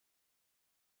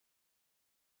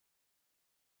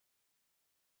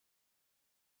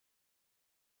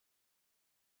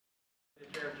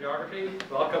Chair of Geography.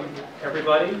 Welcome,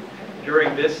 everybody,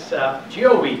 during this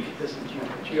Geo Week. This is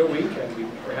Geo Week,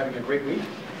 and we're having a great week.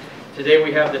 Today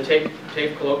we have the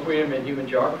Taaffe Colloquium in Human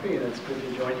Geography, and it's good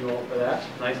to join you all for that.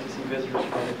 Nice to see visitors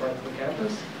from other parts of the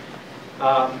campus.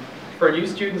 For new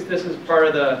students, this is part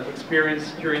of the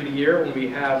experience during the year when we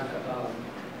have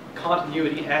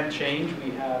continuity and change.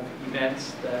 We have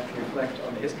events that reflect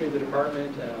on the history of the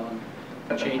department and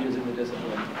on changes in the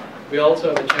discipline. We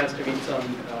also have a chance to meet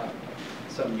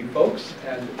some new folks,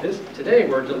 and today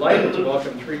we're delighted to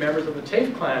welcome 3 members of the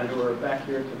Taaffe clan who are back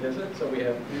here to visit. So we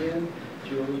have Ian,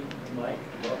 Julie, and Mike.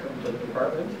 Welcome to the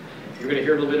department. You're going to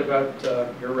hear a little bit about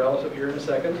your relative here in a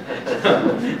second.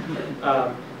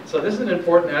 So this is an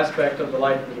important aspect of the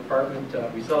life of the department.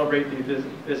 We celebrate these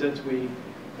visits. We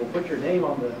will put your name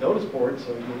on the notice board,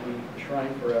 so you'll be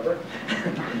shrined forever.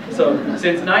 So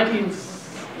since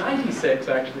 1996,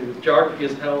 actually, Geography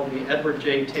has held the Edward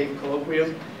J. Taaffe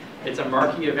Colloquium. It's a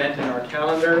marquee event in our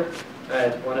calendar.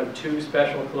 It's one of 2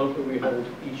 special colloquia we hold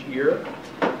each year.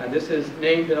 And this is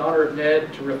named in honor of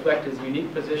Ned to reflect his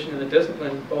unique position in the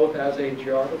discipline, both as a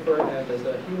geographer and as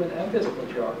a human and physical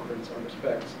geographer in some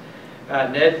respects.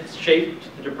 Ned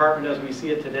shaped the department as we see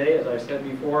it today. As I said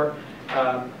before,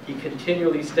 he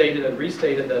continually stated and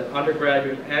restated that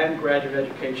undergraduate and graduate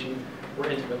education were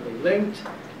intimately linked,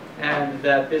 and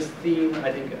that this theme,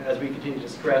 I think, as we continue to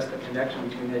stress the connection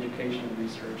between education and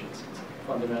research, it's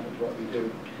fundamental to what we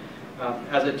do.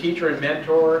 As a teacher and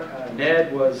mentor,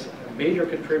 Ned was a major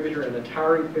contributor and a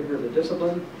towering figure of the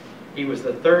discipline. He was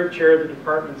the 3rd chair of the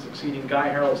department, succeeding Guy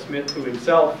Harold Smith, who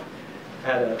himself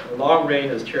had a long reign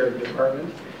as chair of the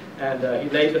department. And he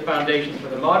laid the foundation for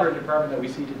the modern department that we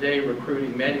see today,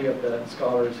 recruiting many of the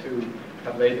scholars who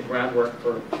have laid the groundwork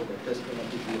for the discipline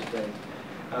that we see today.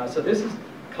 So this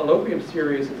Colloquium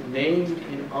series is named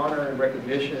in honor and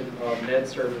recognition of Ned's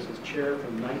service as chair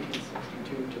from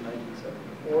 1962 to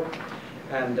 1974.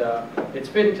 And it's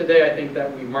fitting today, I think, that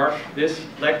we mark this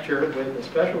lecture with a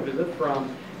special visit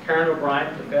from Karen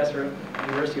O'Brien, professor at the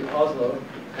University of Oslo,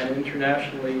 an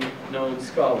internationally known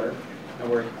scholar.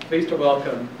 And we're pleased to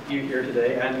welcome you here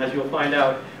today. And as you'll find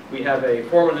out, we have a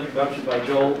formal introduction by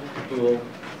Joel, who will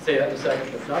say that in a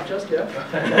second, but not just yet.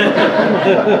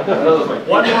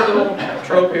 One more little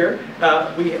trope here.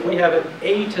 We have an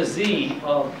A to Z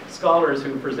of scholars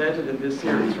who presented in this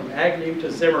series, from Agnew to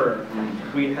Zimmerer.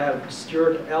 We have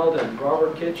Stuart Eldon,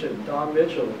 Robert Kitchen, Don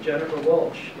Mitchell, Jennifer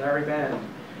Walsh, Larry Band,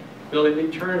 Billy Lee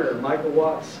Turner, Michael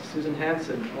Watts, Susan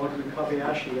Hansen, Audrey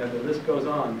Kobayashi, and the list goes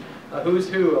on. Who's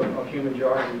who of human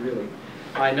geography, really.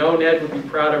 I know Ned would be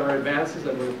proud of our advances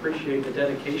and would appreciate the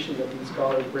dedication that these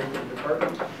scholars bring to the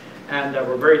department. And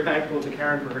we're very thankful to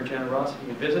Karen for her generosity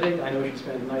in visiting. I know she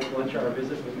spent a nice lunch hour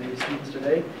visit with many students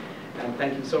today. And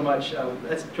thank you so much.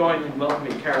 Let's join in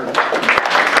welcoming Karen.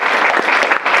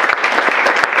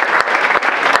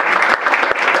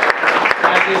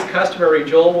 As is customary,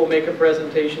 Joel will make a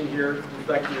presentation here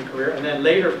reflecting your career. And then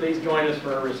later, please join us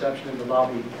for a reception in the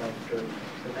lobby after.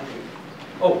 So thank you.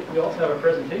 Oh, we also have a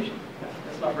presentation.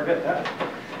 Let's not forget that.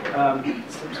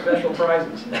 Some special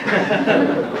prizes.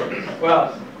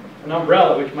 Well, an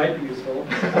umbrella, which might be useful,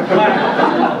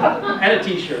 and a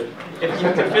t-shirt. If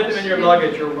you can fit them in your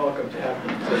luggage, you're welcome to have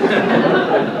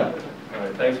them. All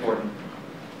right, thanks, Morton.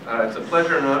 It's a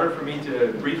pleasure and honor for me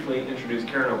to briefly introduce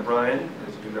Karen O'Brien.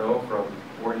 As you know from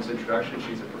Morton's introduction,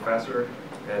 she's a professor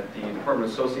at the Department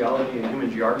of Sociology and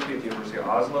Human Geography at the University of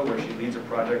Oslo, where she leads a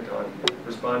project on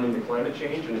responding to climate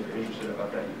change. And if you're interested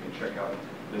about that, you can check out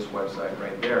this website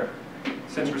right there.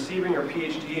 Since receiving her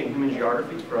PhD in Human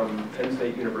Geography from Penn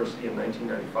State University in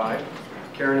 1995,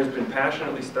 Karen has been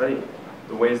passionately studying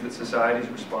the ways that societies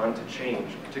respond to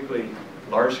change, particularly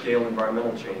large-scale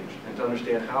environmental change, and to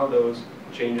understand how those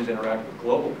changes interact with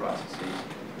global processes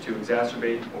to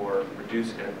exacerbate or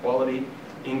reduce inequality,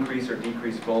 increase or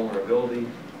decrease vulnerability,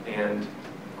 and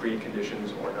create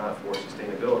conditions or not for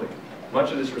sustainability.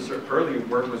 Much of this early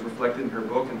work was reflected in her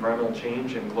book, Environmental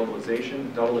Change and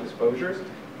Globalization, Double Exposures,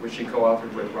 which she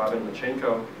co-authored with Robin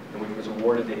Lachenko, and which was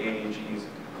awarded the AAG's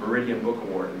Meridian Book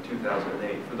Award in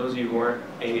 2008. For those of you who aren't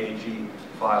AAG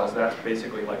files, that's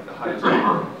basically like the highest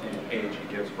award AAG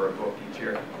gives for a book each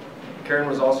year. Karen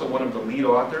was also one of the lead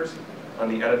authors on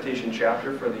the adaptation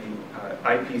chapter for the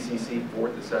IPCC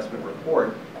 4th Assessment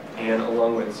Report, and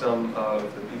along with some of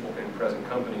the people in present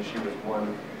company, she was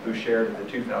one who shared the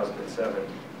 2007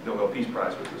 Nobel Peace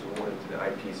Prize, which was awarded to the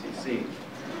IPCC.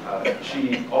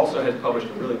 She also has published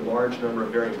a really large number of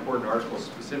very important articles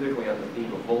specifically on the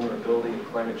theme of vulnerability and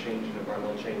climate change and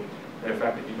environmental change. And in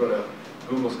fact, if you go to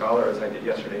Google Scholar, as I did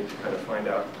yesterday, to kind of find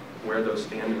out where those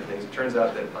stand in things, it turns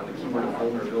out that on the keyword of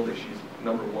vulnerability, she's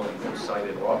 #1 most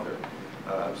cited author.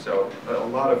 So a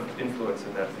lot of influence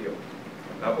in that field.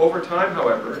 Over time,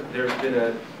 however, there's been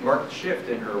a marked shift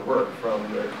in her work from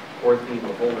the core theme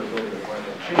of vulnerability and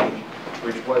climate change,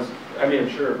 which was, I mean, I'm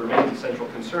sure it remains a central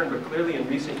concern, but clearly in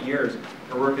recent years,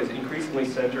 her work is increasingly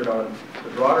centered on the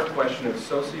broader question of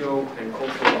socio and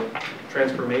cultural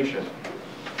transformation.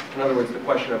 In other words, the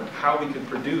question of how we could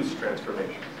produce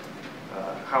transformation,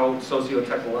 how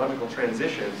socio-technological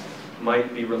transitions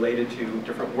might be related to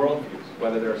different worldviews,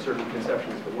 whether there are certain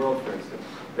conceptions of the world, for instance,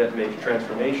 that make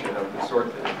transformation of the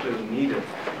sort that is clearly needed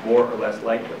more or less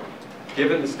likely.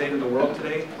 Given the state of the world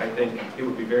today, I think it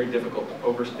would be very difficult to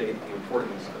overstate the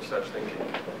importance of such thinking.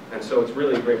 And so it's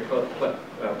really a great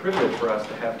privilege for us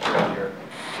to have Karen here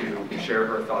to share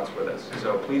her thoughts with us.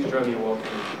 So please join me in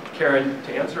welcoming Karen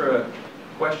to answer a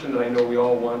question that I know we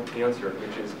all want answered,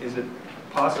 which is it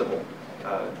possible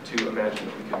to imagine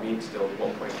that we could meet still the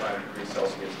 1.5 degrees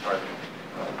Celsius target?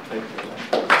 Thank you.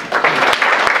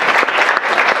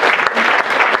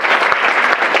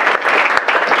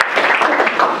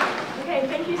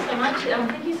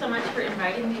 Thank you so much for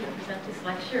inviting me to present this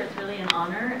lecture. It's really an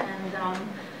honor and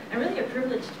really a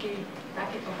privilege to be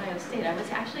back at Ohio State. I was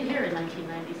actually here in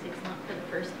 1996, not for the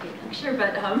first big lecture,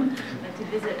 but to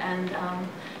visit. And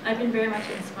I've been very much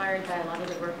inspired by a lot of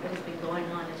the work that has been going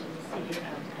on, as you can see,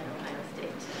 at Ohio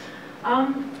State.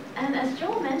 And as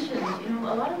Joel mentioned,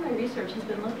 a lot of my research has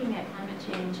been looking at climate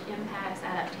change impacts,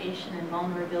 adaptation, and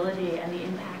vulnerability, and the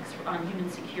impacts on human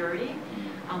security.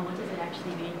 What does it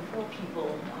actually mean for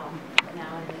people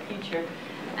now and in the future?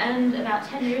 And about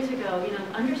 10 years ago,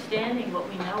 understanding what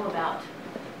we know about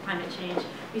climate change,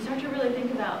 we start to really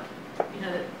think about,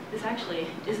 that this actually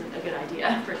isn't a good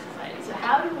idea for society. So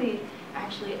how do we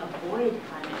actually avoid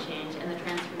climate change and the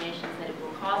transformations that it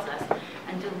will cause us,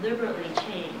 and deliberately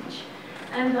change?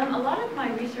 And a lot of my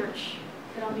research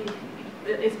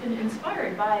it's been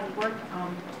inspired by work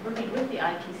working with the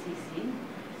IPCC.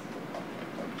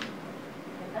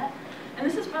 And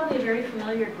this is probably a very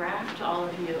familiar graph to all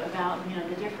of you about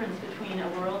the difference between a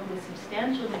world with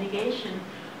substantial mitigation,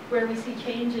 where we see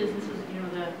changes. This is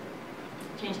the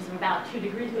changes of about 2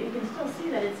 degrees, but you can still see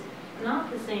that it's not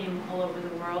the same all over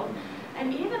the world.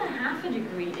 And even a ½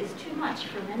 degree is too much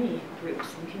for many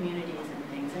groups and communities and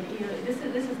things.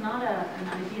 And this is not an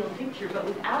ideal picture, but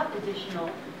without additional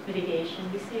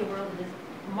mitigation, we see a world that is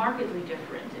markedly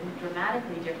different and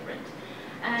dramatically different.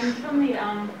 And from the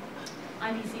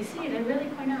IPCC, they really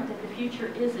point out that the future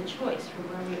is a choice from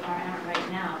where we are at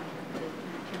right now,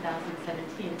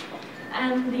 2017.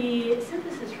 And the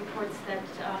synthesis reports that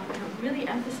really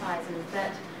emphasizes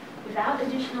that without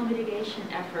additional mitigation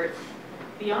efforts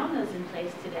beyond those in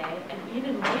place today, and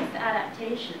even with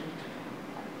adaptation,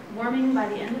 warming by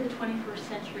the end of the 21st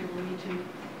century will lead to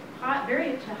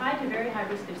very high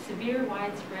risk of severe,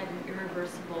 widespread, and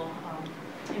irreversible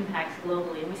impacts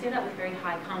globally, and we say that with very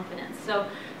high confidence. So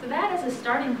that as a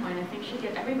starting point, I think should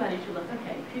get everybody to look,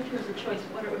 okay, future is a choice.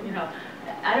 What are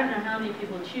I don't know how many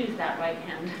people choose that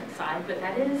right-hand side, but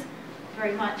that is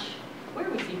very much where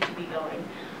we seem to be going.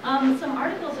 Some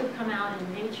articles have come out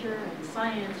in Nature and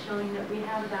Science showing that we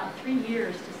have about 3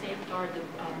 years to safeguard the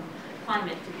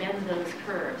climate, to bend those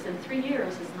curves, and 3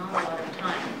 years is not a lot of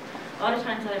time. A lot of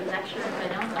times I lecture, if I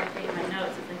don't update my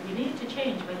notes, it's like we need to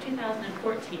change by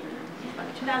 2014.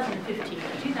 2015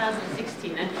 or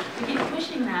 2016, and we keep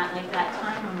pushing that, like that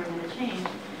time when we're going to change.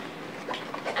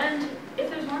 And if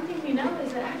there's one thing we know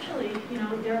is that actually,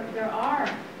 there are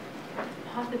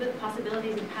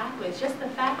possibilities and pathways. Just the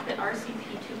fact that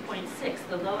RCP 2.6,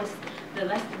 the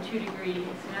less than 2 degree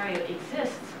scenario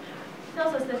exists,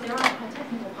 tells us that there are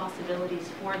technical possibilities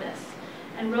for this.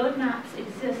 And roadmaps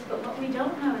exist, but what we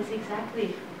don't know is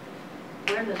exactly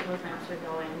where those roadmaps are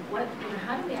going.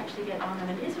 How do we actually get on them?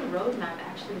 And is a roadmap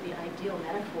actually the ideal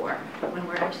metaphor when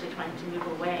we're actually trying to move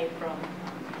away from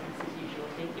business as usual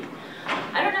thinking?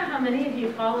 I don't know how many of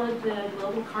you followed the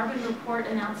Global Carbon Report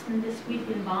announcement this week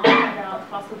in Bonn about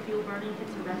fossil fuel burning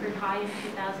hits a record high in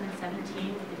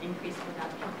 2017 with an increase of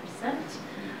about 10%.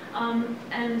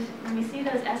 And when we see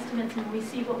those estimates and we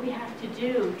see what we have to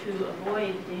do to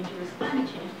avoid dangerous climate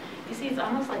change, you see, it's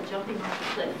almost like jumping off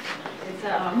a cliff. It's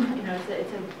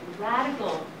it's a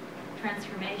radical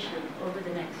transformation over the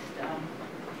next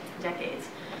decades.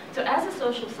 So, as a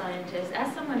social scientist,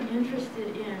 as someone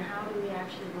interested in how do we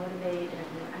actually motivate and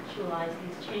actualize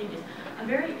these changes, I'm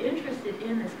very interested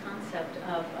in this concept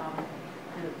of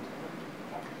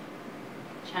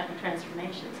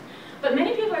transformations. But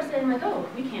many people are saying, like, oh,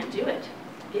 we can't do it.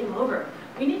 Game over.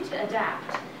 We need to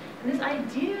adapt. And this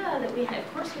idea that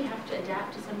of course we have to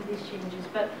adapt to some of these changes,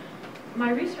 but my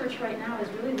research right now is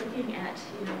really looking at,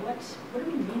 what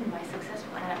do we mean by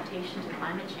successful adaptation to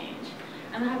climate change?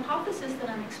 And the hypothesis that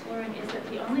I'm exploring is that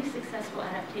the only successful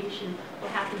adaptation will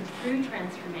happen through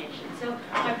transformation. So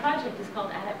my project is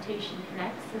called Adaptation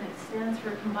Connects, and it stands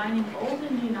for combining old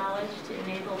and new knowledge to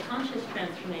enable conscious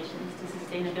transformations to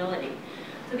sustainability.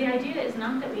 So the idea is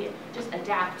not that we just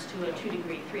adapt to a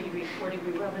 2-degree, 3-degree,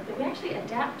 4-degree world, but that we actually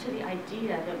adapt to the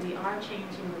idea that we are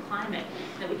changing the climate,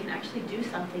 that we can actually do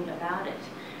something about it.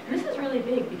 And this is really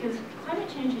big because climate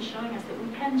change is showing us that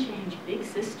we can change big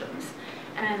systems.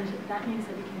 And that means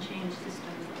that we can change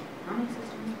systems, economic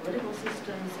systems, political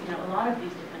systems, a lot of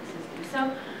these different systems.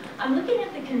 So I'm looking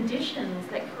at the conditions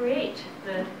that create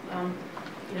the,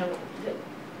 that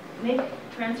make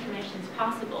transformations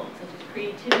possible, such as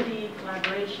creativity,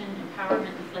 collaboration, empowerment,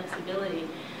 and flexibility.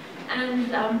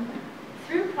 And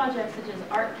through projects such as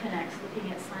Art Connects,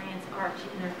 looking at science-art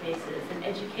interfaces, and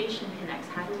Education Connects,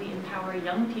 how do we empower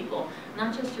young people,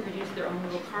 not just to reduce their own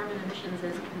little carbon emissions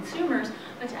as consumers,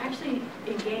 but to actually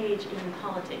engage in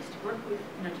politics, to work with,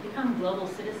 to become global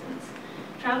citizens.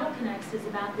 Travel Connects is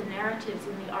about the narratives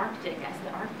in the Arctic. As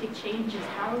the Arctic changes,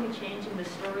 how are we changing the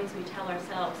stories we tell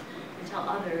ourselves and tell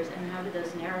others, and how do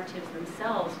those narratives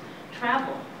themselves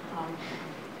travel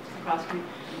across region?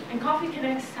 And Coffee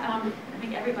Connects, I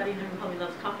think everybody in the room probably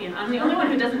loves coffee, and I'm the only one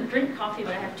who doesn't drink coffee,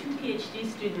 but I have 2 PhD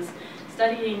students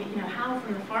studying, how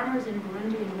from the farmers in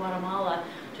Burundi and Guatemala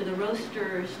to the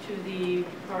roasters, to the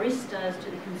baristas,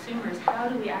 to the consumers, how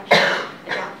do we actually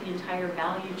adapt the entire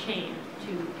value chain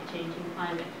to a changing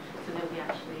climate so that we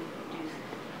actually reduce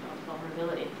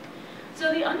vulnerability.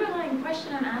 So the underlying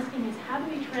question I'm asking is, how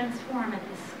do we transform at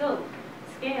the scope,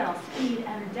 scale, speed,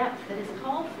 and depth that is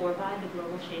called for by the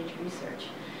global change research?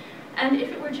 And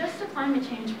if it were just a climate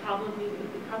change problem, it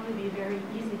would probably be very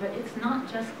easy, but it's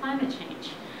not just climate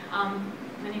change.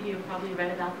 Many of you have probably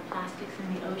read about the plastics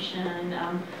in the ocean,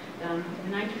 the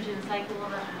nitrogen cycle,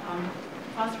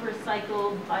 phosphorus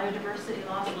cycle, biodiversity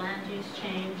loss, land use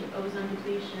change, ozone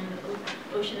depletion,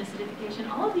 ocean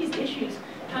acidification. All of these issues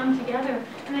come together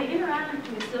and they interact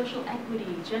with social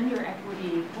equity, gender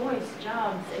equity, voice,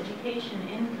 jobs, education,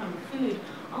 income, food,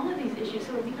 all of these issues.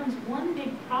 So it becomes one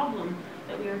big problem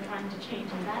that we are trying to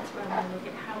change, and that's where I want to look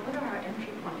at what are our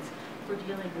entry points for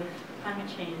dealing with climate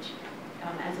change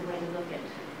as a way to look at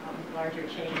larger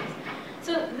changes.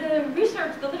 So the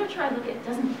research, the literature I look at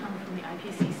doesn't come from the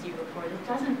IPCC report. It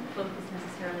doesn't focus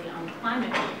necessarily on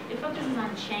climate. It focuses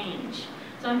on change.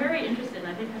 So I'm very interested, and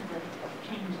I've been kind of a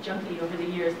change junkie over the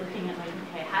years, looking at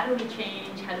okay, how do we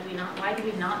change? How do we not? Why do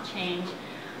we not change?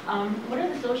 What are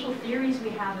the social theories we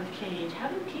have of change? How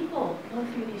do people go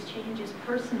through these changes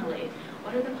personally?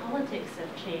 What are the politics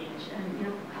of change? And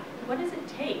what does it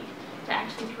take to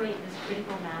actually create this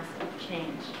critical mass of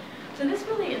change? So this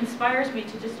really inspires me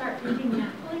to just start thinking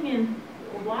and pulling in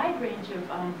a wide range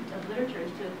of literatures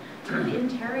to really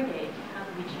interrogate how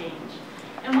do we change.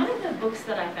 And one of the books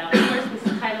that I found, of course,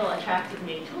 this title attracted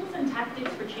me, Tools and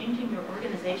Tactics for Changing Your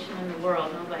Organization in the World.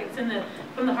 And I was like, it's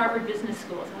from the Harvard Business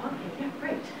School. So, okay, yeah,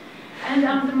 great. And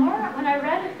when I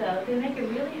read it, though, they make a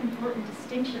really important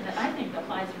distinction that I think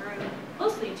applies very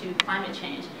closely to climate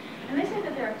change. And they say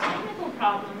that there are technical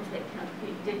problems that can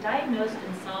be diagnosed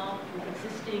and solved with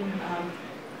existing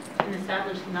and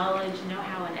established knowledge,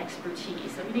 know-how, and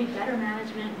expertise. So we need better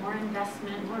management, more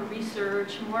investment, more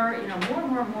research, more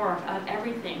of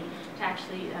everything to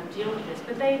actually deal with this.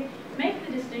 But they make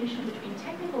the distinction between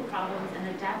technical problems and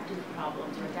adaptive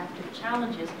problems or adaptive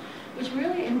challenges, which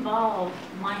really involve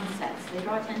mindsets. They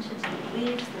draw attention to the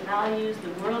beliefs, the values, the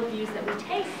worldviews that we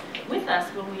take with us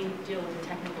when we deal with a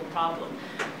technical problem.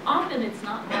 Often it's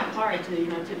not that hard to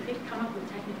come up with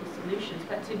technical solutions,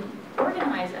 but to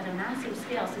organize at a massive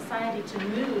scale society to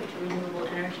move to renewable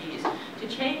energies, to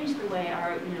change the way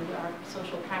our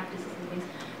social practices and things.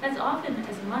 That's often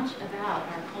as much about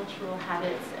our cultural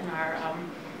habits and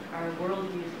our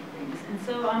worldviews and things. And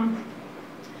so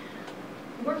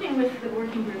working with the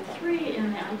Working Group 3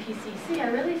 in the IPCC, I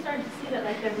really started to see that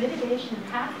the mitigation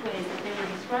pathways that they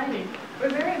were describing were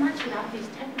very much about these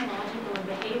technological and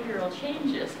behavioral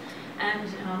changes, and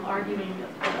arguing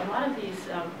that a lot of these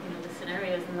the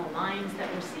scenarios and the lines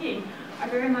that we're seeing are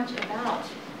very much about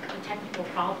the technical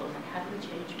problem, like how do we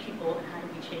change people and how do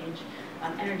we change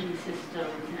energy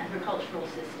systems and agricultural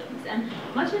systems. And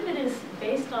much of it is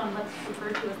based on what's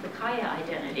referred to as the Kaya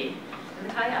identity. And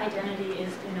the Kaya identity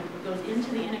is, goes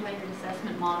into the integrated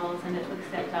assessment models, and it looks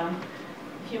at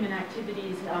human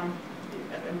activities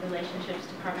in relationships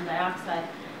to carbon dioxide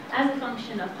as a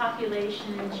function of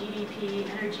population, GDP,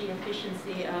 energy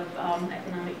efficiency of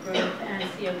economic growth, and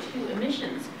CO2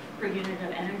 emissions per unit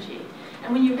of energy.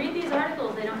 And when you read these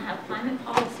articles, they don't have climate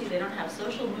policy, they don't have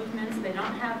social movements, they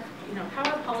don't have, you know,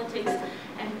 power politics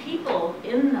and people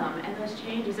in them and those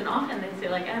changes. And often they say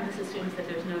like, oh, this assumes that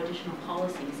there's no additional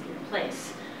policies in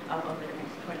place over the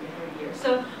next 20 or 30 years.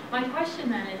 So my question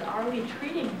then is, are we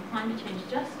treating climate change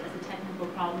just as a technical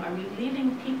problem? Are we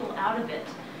leaving people out of it?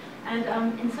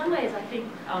 And in some ways, I think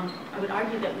I would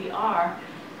argue that we are.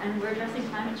 And we're addressing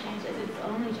climate change as it's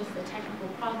only just a technical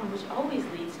problem, which always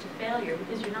leads to failure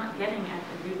because you're not getting at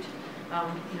the root,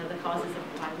 you know, the causes of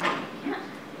why we can't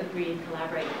agree and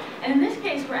collaborate. And in this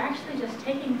case, we're actually just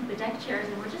taking the deck chairs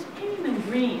and we're just painting them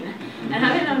green and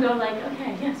having them go like,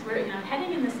 okay, yes, we're, you know,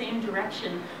 heading in the same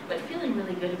direction, but feeling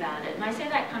really good about it. And I say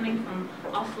that coming from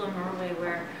Oslo, Norway,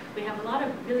 where we have a lot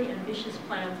of really ambitious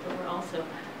plans, but we're also,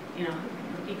 you know,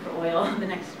 looking for oil, the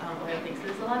next oil thing. So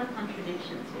there's a lot of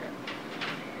contradictions here.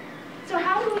 So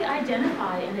how do we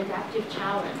identify an adaptive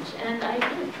challenge? And I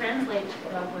kind of translate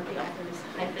what the authors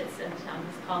Heifetz and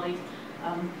his colleagues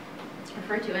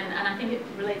refer to, and I think it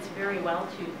relates very well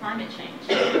to climate change.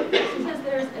 He says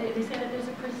they say that there's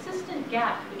a persistent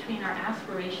gap between our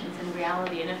aspirations and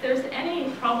reality. And if there's any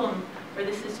problem where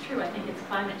this is true, I think it's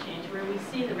climate change, where we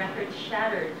see the record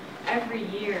shattered every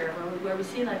year, where we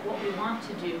see like what we want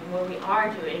to do, what we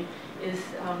are doing is,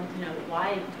 you know,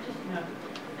 why, just, you know,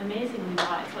 amazingly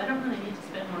wide. So I don't really need to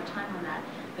spend more time on that.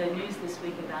 The news this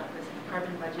week about this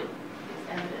carbon budget is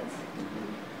evidence.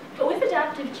 But with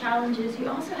adaptive challenges, you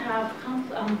also have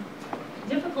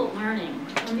difficult learning.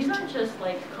 And these aren't just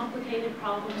like complicated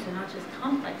problems, they're not just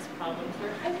complex problems,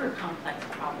 they're hyper-complex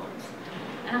problems.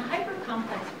 And a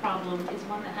hyper-complex problem is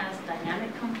one that has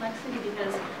dynamic complexity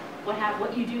because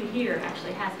what you do here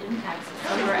actually has impacts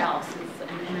somewhere else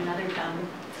in another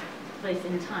place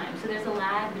in time. So there's a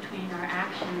lag between our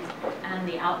actions and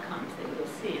the outcomes that you'll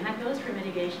see. And that goes for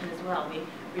mitigation as well. We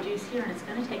reduce here and it's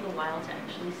going to take a while to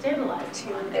actually stabilize.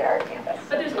 To their campus.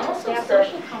 But there's also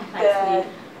social complexity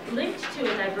linked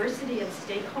to a diversity of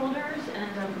stakeholders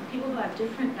and people who have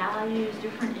different values,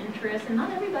 different interests, and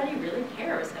not everybody really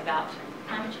cares about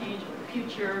climate change or the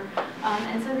future.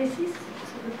 And so they see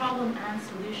the problem and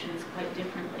solutions quite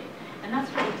differently. And that's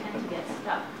where we tend to get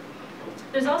stuck.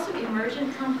 There's also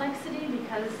emergent complexity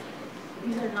because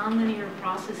these are nonlinear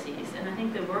processes, and I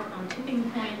think the work on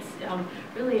tipping points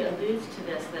really alludes to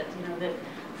this, that, you know, that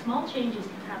small changes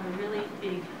can have a really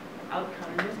big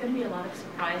outcome, and there's going to be a lot of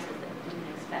surprises that we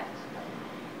didn't expect.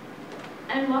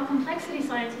 And while complexity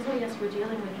science is, oh yes, we're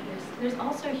dealing with this, there's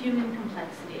also human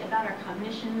complexity about our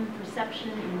cognition,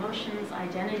 perception, emotions,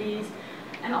 identities,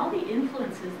 and all the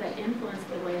influences that influence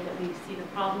the way that we see the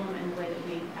problem and the way that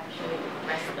we actually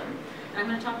address them. And I'm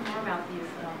going to talk more about these,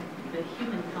 the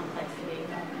human complexity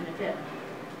in a bit.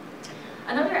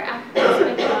 Another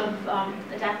aspect of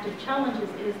adaptive challenges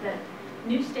is that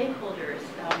new stakeholders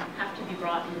have to be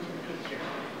brought into the picture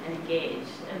and engaged.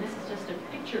 And this is just a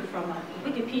picture from a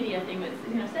Wikipedia thing that's,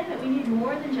 you know, saying that we need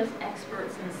more than just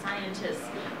experts and scientists,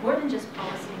 more than just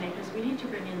policymakers. We need to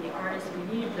bring in the artists,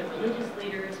 we need the religious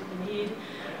leaders, we need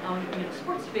you know,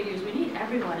 sports figures, we need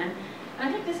everyone. And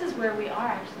I think this is where we are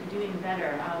actually doing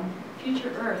better.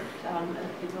 Future Earth,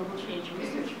 the Global Change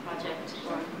Research Project,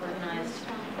 organized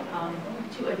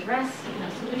to address, you know,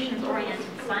 solutions-oriented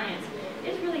science,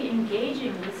 is really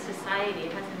engaging with society.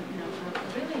 It has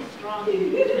a really strong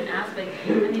engagement aspect,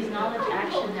 and these knowledge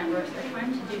action networks are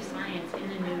trying to do science in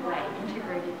a new way,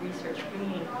 integrated research,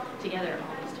 bringing together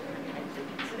all these different types of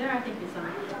things. So there, I think, is some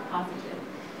positive.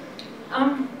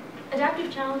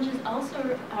 Adaptive challenges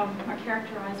also are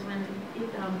characterized when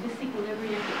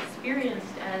disequilibrium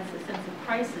experienced as a sense of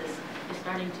crisis is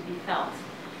starting to be felt.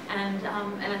 And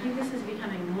I think this is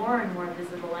becoming more and more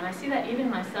visible. And I see that even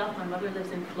myself. My mother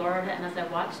lives in Florida, and as I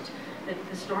watched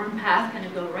the storm path kind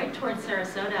of go right towards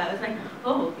Sarasota, I was like,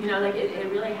 oh, you know, like it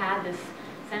really had this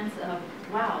sense of,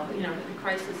 wow, you know, the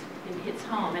crisis, it hits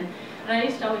home. And I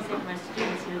used to always say to my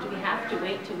students, you know, do we have to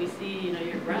wait till we see, you know,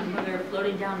 your grandmother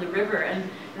floating down the river? And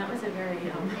that was a very,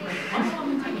 like,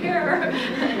 Mom, take care of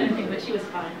her. But she was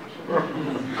fine.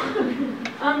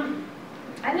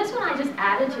 And this one I just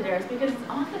added to there is because it's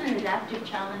often an adaptive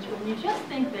challenge when you just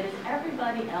think that it's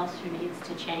everybody else who needs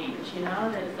to change, you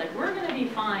know, that it's like, we're going to be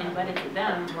fine, but it's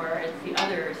them or it's the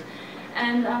others.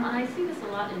 And I see this a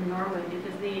lot in Norway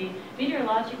because the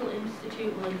Meteorological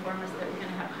Institute will inform us that we're going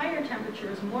to have higher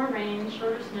temperatures, more rain,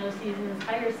 shorter snow seasons,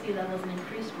 higher sea levels, and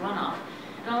increased runoff.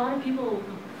 And a lot of people will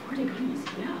go, 4 degrees,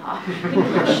 yeah, people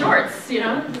wear shorts, you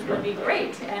know, this is going to be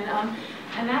great.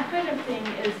 And that kind of thing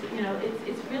is, you know,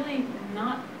 it's really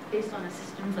not based on a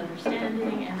systems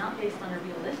understanding and not based on a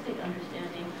realistic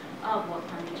understanding of what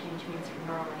climate change means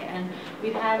for Norway. And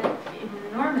we've had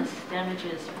enormous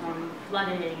damages from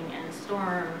flooding and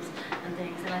storms and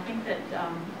things. And I think that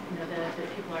you know, the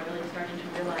people are really starting to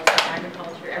realize that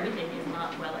agriculture, everything is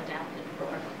not well adapted for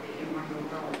a warmer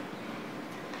world.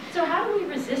 So how do we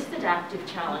resist adaptive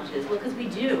challenges? Well, because we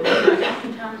do.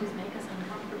 Adaptive challenges make us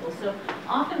uncomfortable. So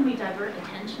often we divert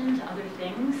attention to other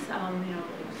things, you know,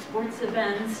 sports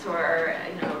events or,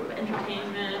 you know,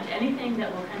 entertainment, anything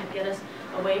that will kind of get us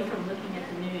away from looking at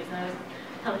the news. And I was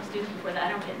telling students before that I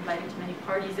don't get invited to many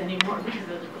parties anymore because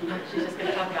of, you know, she's just going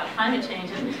to talk about climate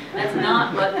change, and that's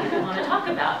not what people want to talk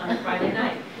about on a Friday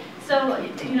night. So,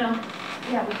 you know,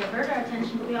 yeah, we divert our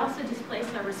attention, but we also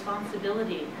displace our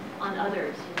responsibility on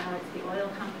others. You know, it's the oil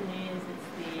companies,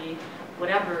 it's the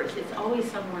whatever, it's always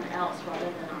someone else rather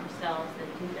than ourselves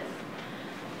that do this.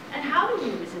 And how do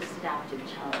we resist adaptive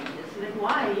challenges? Like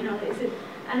why, you know, is it,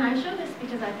 and I show this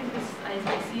because I think this, as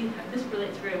I see, this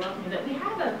relates very well to me, that we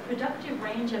have a productive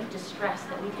range of distress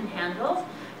that we can handle,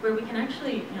 where we can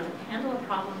actually, you know, handle a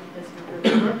problem because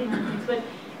we're working on things. But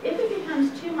if it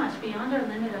becomes too much beyond our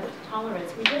limit of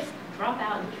tolerance, we just drop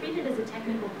out and treat it as a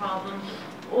technical problem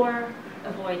or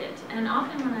avoid it. And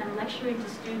often when I'm lecturing to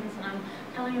students and I'm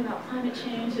telling them about climate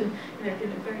change and they're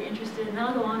getting very interested, and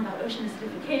I'll go on about ocean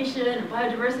acidification and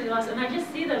biodiversity loss, and I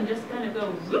just see them just kind of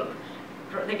go whoop.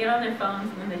 They get on their phones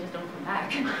and then they just don't come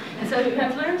back. And so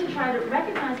I've learned to try to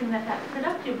recognizing that that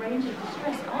productive range of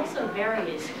distress also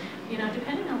varies. You know,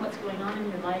 depending on what's going on in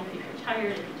your life, if you're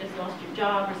tired, if you just lost your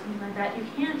job or something like that, you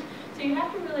can't. So you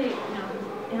have to really, you know,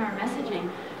 in our messaging,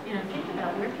 you know, think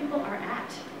about where people are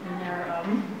at in their,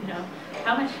 you know,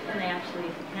 how much can they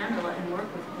actually handle it and work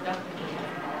with productively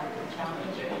with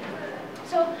challenges.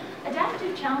 So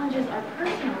adaptive challenges are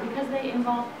personal because they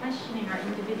involve questioning our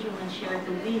individual and shared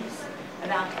beliefs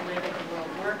about the way that the world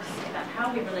works, about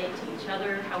how we relate to each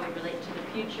other, how we relate to the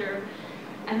future,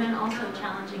 and then also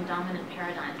challenging dominant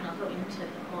paradigms. And I'll go into the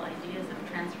whole ideas of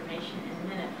transformation in a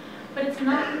minute. But it's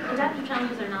not, adaptive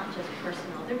challenges are not just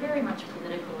personal, they're very much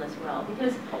political as well,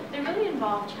 because they really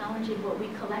involve challenging what we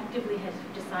collectively have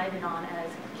decided on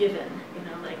as given. You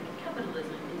know, like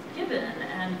capitalism is given,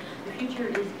 and the future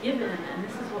is given, and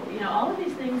this is what, you know, all of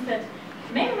these things that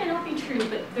may or may not be true,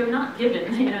 but they're not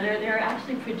given. You know, they're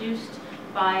actually produced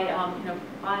by, you know,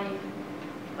 by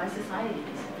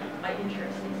societies, by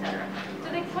interests, etc.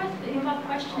 So they involve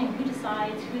questioning who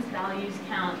decides, whose values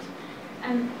count,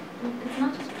 and it's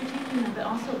not just critiquing them, but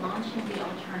also launching the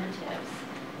alternatives.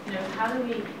 You know, how do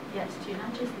we get to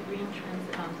not just the green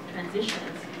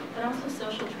transitions, but also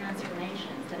social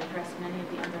transformations that address many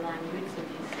of the underlying roots of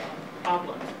these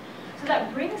problems. So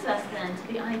that brings us then to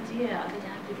the idea of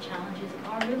adaptive challenges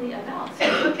are really about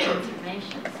social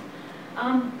transformations.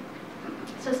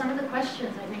 So some of the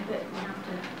questions I think that we have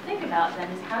to think about then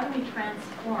is how do we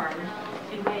transform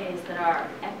in ways that are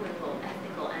equitable,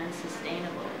 ethical, and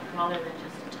sustainable, rather than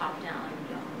just a top-down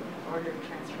ordered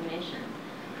transformation.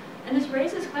 And this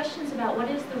raises questions about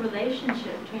what is the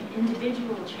relationship between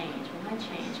individual change, when I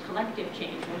change, collective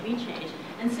change, when we change,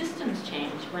 and systems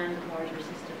change, when larger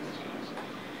systems change.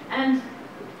 And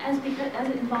as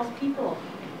it involves people,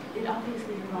 it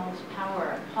obviously involves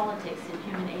power, politics, and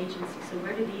human agency. So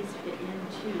where do these fit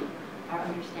into our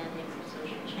understandings of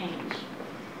social change?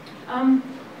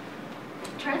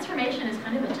 Transformation is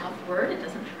kind of a tough word. It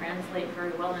doesn't translate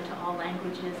very well into all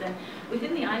languages. And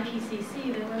within the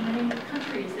IPCC, there were many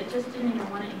countries that just didn't even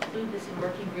want to include this in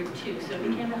Working Group 2. So it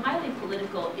became a highly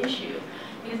political issue.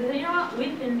 Because they said, you know what,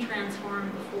 we've been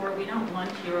transformed before. We don't want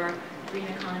your green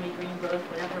economy, green growth,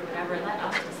 whatever, whatever. Let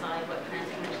us decide what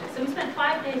transformation is. So we spent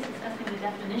 5 days discussing the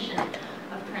definition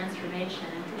of transformation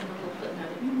and putting a little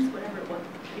footnote. It means whatever what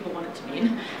people want it to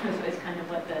mean. That's kind of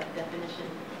what the definition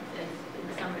is in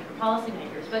the summary for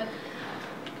policymakers.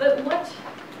 But what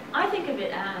I think of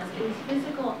it as is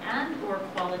physical and or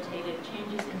qualitative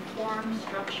changes in form,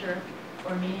 structure,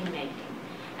 or meaning making.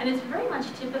 And it's very much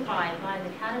typified by the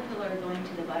caterpillar going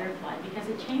to the butterfly because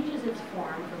it changes its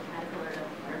form from caterpillar to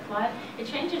butterfly. It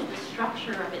changes the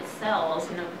structure of its cells,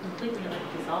 you know, completely,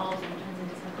 like dissolves and turns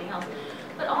into something else.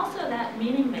 But also that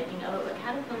meaning making of a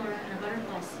caterpillar and a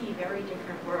butterfly see very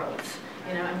different worlds.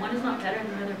 You know, and one is not better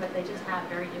than the other, but they just have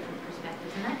very different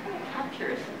perspectives. And that kind of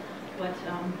captures what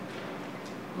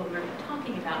we're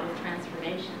talking about with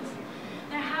transformations.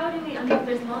 Now, how do we, I mean,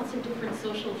 there's lots of different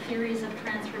social theories of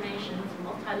transformations,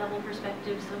 multi-level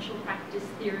perspective, social practice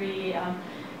theory,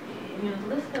 you know,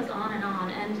 the list goes on.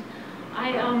 And I,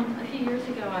 a few years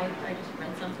ago, I just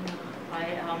read something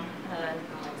by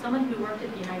someone who worked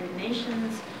at the United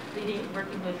Nations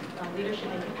working with leadership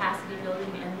and capacity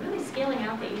building, and really scaling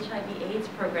out the HIV/AIDS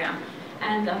program.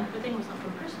 And her thing was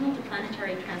from personal to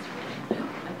planetary transformation.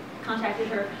 I contacted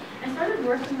her and started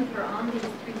working with her on these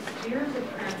 3 spheres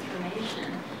of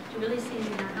transformation to really see,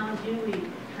 how do we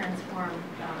transform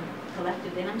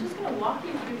collectively. And I'm just going to walk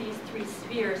you through these 3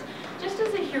 spheres just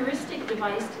as a heuristic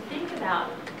device to think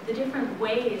about the different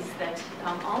ways that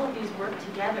all of these work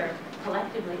together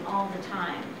collectively all the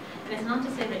time. And it's not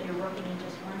to say that you're working in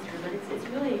just one sphere, but it's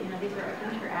really, these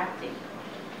are interacting.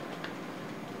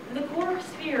 The core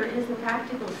sphere is the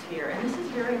practical sphere, and this is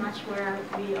very much where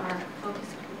we are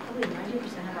focused. Probably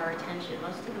 90% of our attention.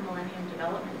 Most of the Millennium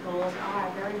Development Goals are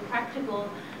very practical.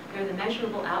 They're the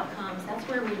measurable outcomes. That's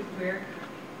where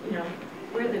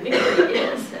where the victory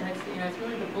is, and it's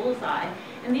really the bullseye.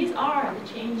 And these are the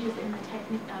changes in the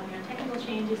technical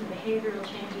changes and behavioral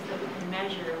changes that we can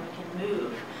measure and we can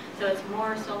move. So it's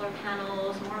more solar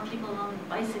panels, more people on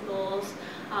bicycles,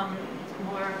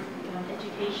 more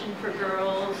education for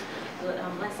girls,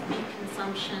 less meat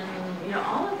consumption.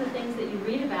 All of the things that you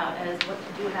read about as what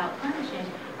to do about climate change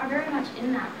are very much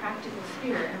in that practical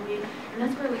sphere, and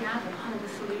that's where we have a lot of the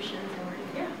solutions. And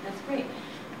we're that's great.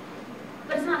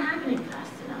 But it's not happening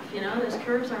fast enough, those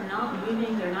curves are not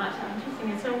moving, they're not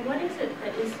interesting. And so what is it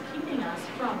that is keeping us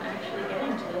from actually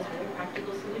getting to those very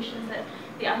practical solutions that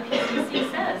the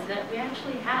IPCC says that we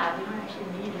actually have? We don't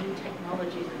actually need new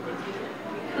technologies and things.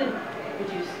 We could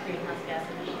reduce greenhouse gas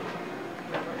emissions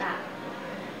where we're at.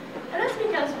 And that's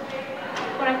because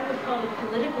what I would call the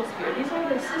political sphere, these are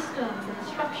the systems and the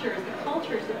structures, the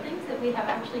cultures, the things that we have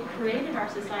actually created our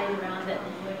society around that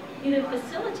either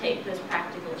facilitate those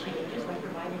practical changes by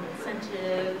providing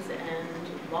incentives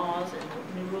and laws and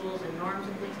new rules and norms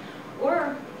and things,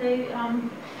 or they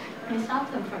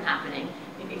stop them from happening.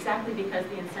 Exactly because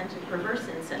the perverse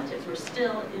incentives. We're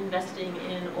still investing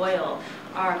in oil.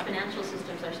 Our financial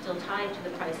systems are still tied to the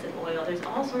price of oil. There's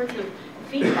all sorts of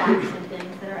feedbacks and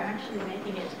things that are actually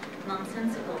making it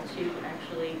nonsensical to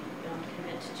actually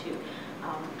commit to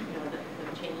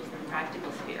the changes in the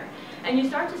practical sphere. And you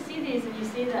start to see these, and you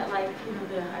see that, I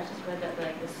just read that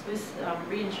the Swiss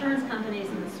reinsurance companies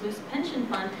and the Swiss pension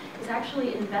fund is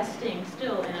actually investing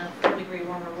still in a 4-degree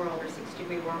warmer world or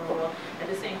 6-degree warmer world. At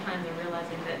the same time, they're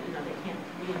realizing that they can't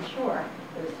reinsure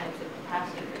those types of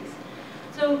catastrophes.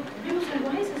 So people say,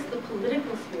 why is this the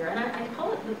political sphere? And I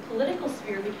call it the political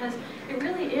sphere because it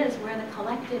really is where the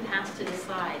collective has to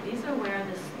decide. These are where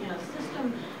this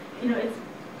system, it's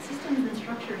systems and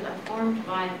structures are formed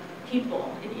by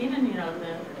people, and even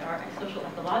our social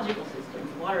ecological systems,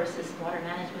 water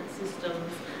management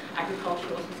systems,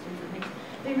 agricultural systems, and things.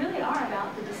 They really are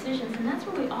about the decisions, and that's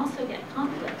where we also get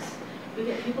conflicts. We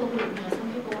get people who,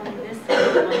 some people wanting this, some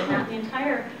people wanting that. The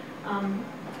entire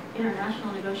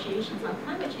international negotiations on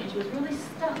climate change was really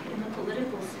stuck in the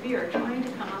political sphere, trying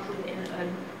to come up with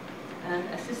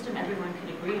a system everyone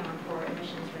could agree on for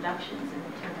emissions reductions, and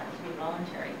it turned out to be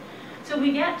voluntary. So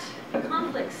we get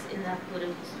conflicts in that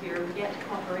political sphere, we get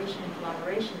cooperation and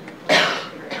collaboration in the political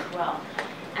sphere as well.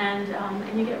 And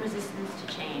you get resistance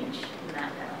to change in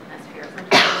that sphere.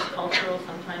 Sometimes it's cultural,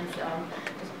 sometimes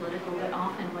it's political, but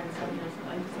often when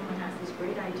someone has this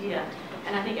great idea,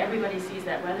 and I think everybody sees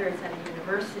that, whether it's at a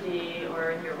university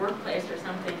or in your workplace or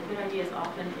something, good ideas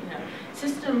often,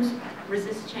 systems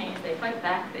resist change, they fight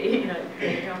back, they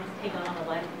don't take on a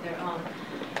life of their own.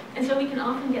 And so we can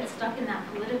often get stuck in that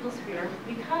political sphere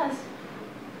because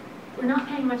we're not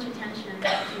paying much attention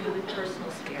to the personal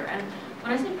sphere. And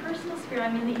when I say personal sphere,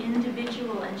 I mean the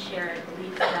individual and shared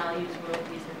beliefs, values,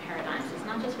 worldviews, and paradigms. It's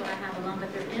not just what I have alone,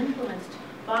 but they're influenced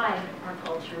by our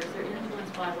cultures. They're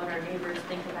influenced by what our neighbors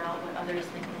think about, what others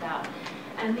think about.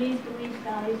 And these beliefs,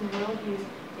 values, and worldviews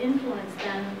influence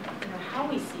then how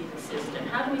we see the system.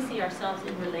 How do we see ourselves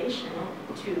in relation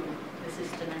to the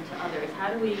system and to others?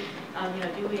 How do we,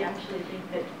 do we actually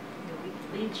think that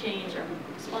we lead change? Are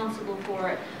we responsible for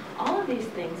it? All of these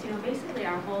things, basically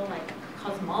our whole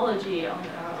cosmology, our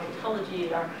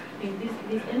ecology,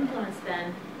 these influence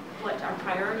then what our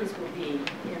priorities will be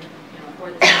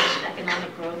for the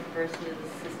economic growth versus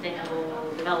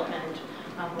sustainable development,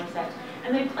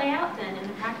 and they play out then in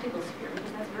the practical sphere,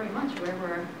 because that's very much where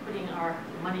we're putting our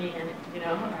money and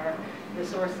our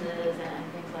resources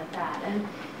and things like that. And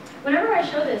whenever I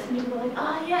show this, people are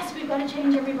like, yes, we've got to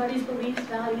change everybody's beliefs,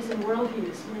 values, and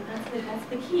worldviews. That's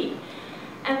the key.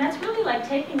 And that's really like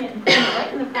taking it and putting it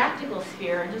right in the practical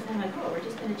sphere and just saying we're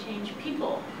just going to change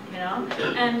people,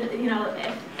 And,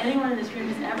 if anyone in this room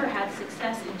has ever had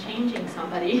success in changing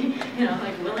somebody,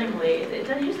 willingly,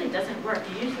 it usually doesn't work.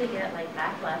 You usually get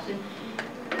backlash. And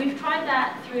we've tried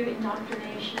that through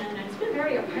indoctrination, and it's been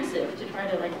very oppressive to try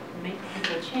to make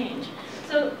people change.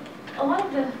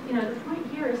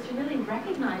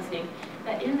 recognizing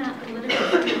that in that political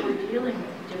sphere we're dealing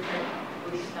with different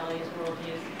beliefs, values,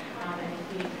 worldviews, and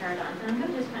including paradigms. And I'm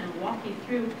going to just kind of walk you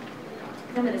through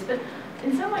some of this. But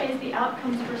in some ways, the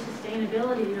outcomes for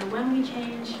sustainability, when we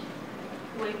change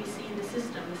the way we see the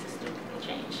system will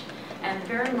change. And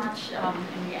very much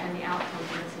in the end, the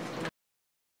outcomes in the system.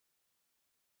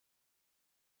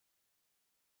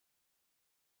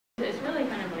 It's really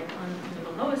kind of like on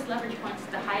the lowest leverage points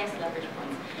to the highest leverage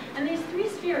points. And these three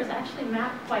spheres actually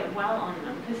map quite well on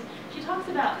them, because she talks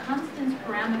about constants,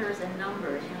 parameters, and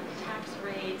numbers, the tax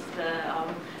rates, the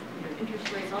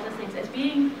interest rates, all those things, as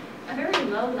being a very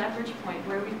low leverage point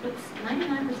where we put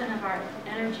 99% of our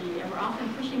energy, and we're often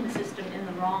pushing the system in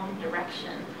the wrong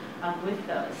direction with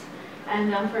those.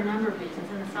 And for a number of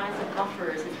reasons, and the size of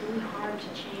buffers, it's really hard to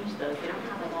change those. They don't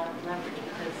have a lot of leverage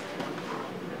because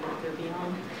they're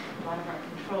beyond a lot of our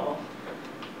control.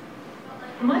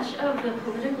 Much of the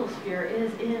political sphere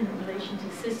is in relation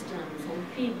to systems and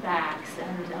feedbacks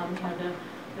and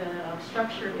the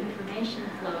structure of information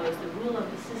flows, the rule of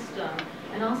the system,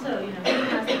 and also who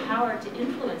has the power to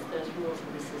influence those rules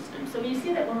of the system. So you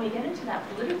see that when we get into that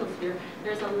political sphere,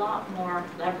 there's a lot more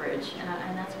leverage,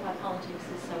 and that's why politics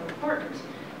is so important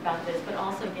about this, but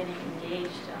also getting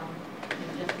engaged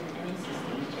just in any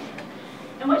system change.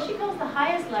 And what she calls the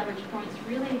highest leverage points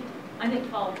really, I think,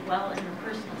 fall well in the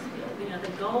personal field.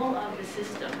 The goal of the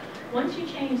system. Once you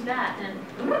change that, then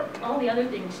all the other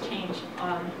things change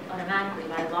automatically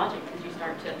by logic, because you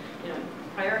start to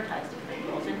prioritize different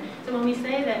goals. And so when we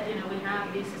say that we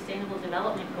have these sustainable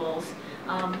development goals,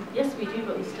 yes, we do,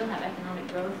 but we still have economic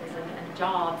growth and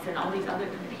jobs and all these other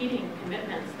competing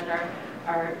commitments that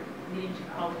are leading to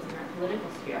problems in our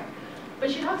political sphere. But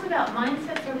she talks about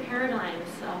mindsets or paradigms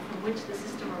from which the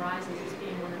system arises as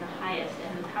being one of the highest,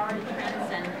 and the power to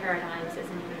transcend paradigms is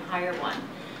an even higher one.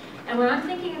 And when I'm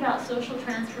thinking about social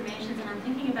transformations and I'm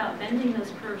thinking about bending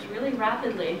those curves really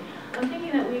rapidly, I'm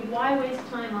thinking that why waste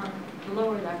time on the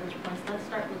lower leverage points? Let's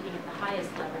start looking at the highest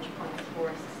leverage points for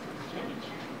systems change.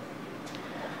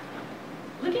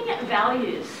 Looking at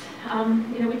values,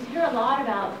 we hear a lot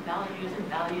about values and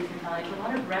values and values, a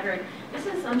lot of rhetoric. This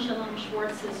is Shalom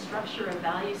Schwartz's structure of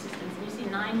value systems, and you see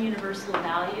 9 universal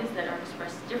values that are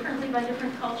expressed differently by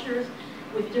different cultures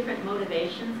with different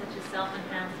motivations, such as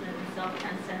self-enhancement and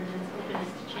self-transcendence, openness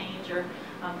to change, or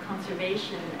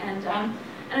conservation. And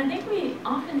I think we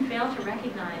often fail to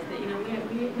recognize that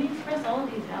we express all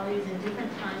of these values in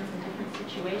different times and different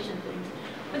situations.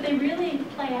 But they really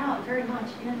play out very much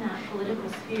in that political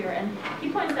sphere. And he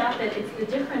points out that it's the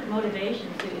different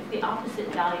motivations, it's the opposite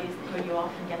values where you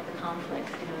often get the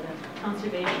conflicts, the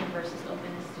conservation versus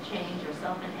openness to change, or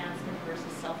self-enhancement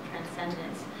versus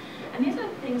self-transcendence. And these are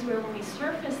things where when we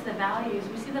surface the values,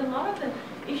 we see that a lot of the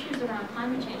issues around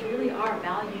climate change really are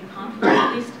value conflicts,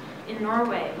 at least in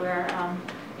Norway, where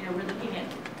we're looking at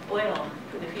oil,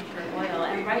 for the future of oil.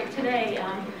 And right today,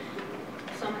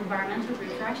 some environmental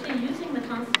groups are actually using the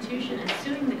Constitution and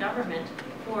suing the government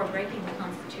for breaking the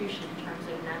Constitution in terms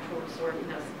of natural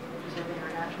resources, preserving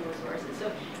our natural resources.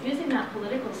 So using that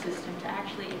political system to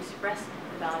actually express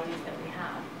the values that we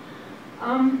have.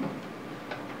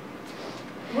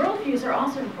 Worldviews are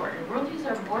also important. Worldviews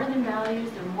are more than values,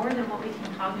 they're more than what we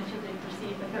can cognitively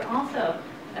perceive, but they're also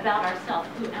about ourselves.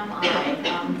 Who am I?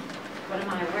 What am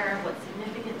I aware of? What's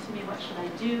significant to me? What should I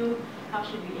do? How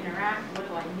should we interact? What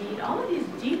do I need? All of these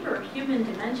deeper human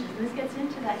dimensions, and this gets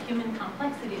into that human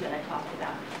complexity that I talked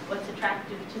about. What's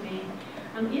attractive to me?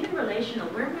 Even relational,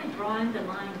 where am I drawing the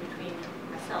line between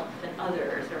myself and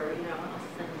others, or us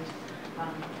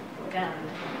and them,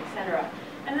 etc.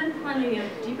 And then finally,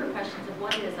 deeper questions of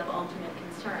what is of ultimate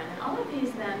concern. And all of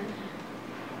these then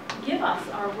give us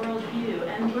our worldview,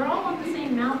 and we're all on the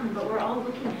same mountain, but we're all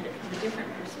looking at it from a different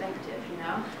perspective,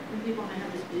 And people may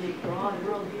have this big, broad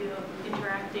worldview of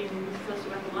interacting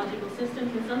socio-ecological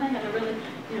systems, and some may have a really,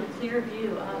 clear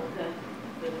view of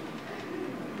the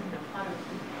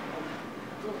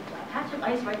patch of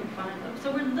ice right in front of them.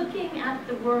 So we're looking at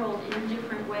the world in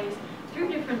different ways, through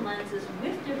different lenses,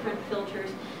 with different filters,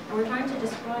 and we're trying to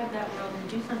describe that world and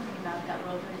do something about that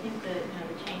world. And I think that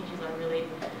the changes are really,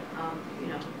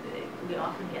 we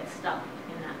often get stuck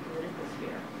in that political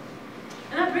sphere.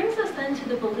 And that brings us then to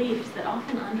the beliefs that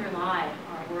often underlie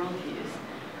our worldviews.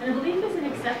 And a belief is an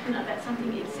acceptance that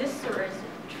something exists or is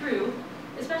true,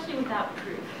 especially without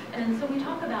proof. And so we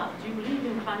talk about, do you believe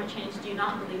in climate change? Do you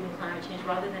not believe in climate change?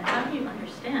 Rather than, how do you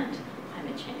understand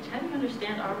climate change? How do you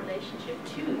understand our relationship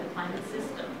to the climate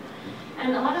system?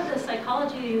 And a lot of the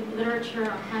psychology literature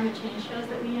on climate change shows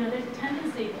that there's a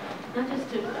tendency not just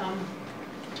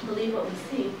to believe what we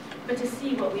see, but to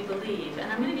see what we believe.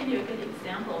 And I'm going to give you a good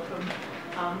example from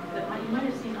that you might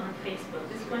have seen on Facebook.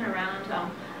 This went around.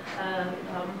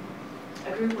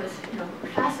 A group was,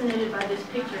 fascinated by this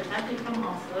picture. It's actually from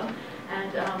Oslo,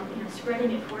 and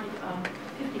spreading it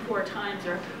 54 times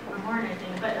or more and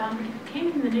everything. But it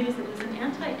came in the news that it was an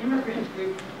anti-immigrant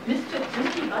group mistook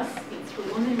empty bus seats for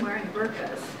women wearing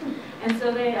burqas, and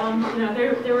so they,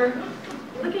 they were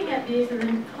looking at these and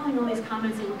then calling all these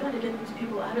comments that we've got to get these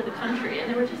people out of the country,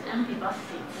 and they were just empty bus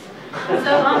seats.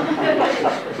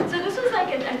 So this was like,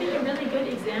 I think, a really good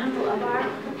example of our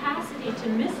capacity to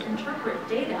misinterpret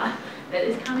data that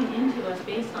is coming into us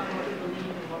based on what we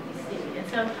believe and what we see. And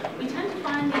so we tend to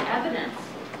find the evidence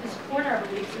to support our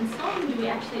beliefs, and seldom do we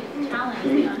actually challenge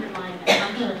the underlying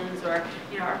assumptions or,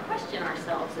 or question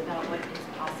ourselves about what is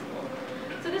possible.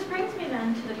 So this brings me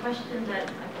then to the question that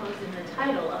I posed in the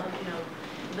title of,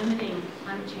 limiting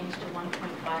climate change to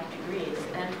 1.5 degrees.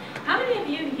 And how many of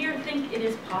you here think it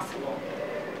is possible?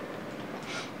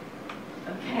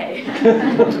 Okay.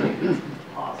 It's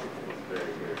possible. It's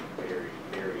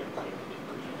very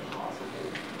possible.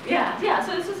 Yeah.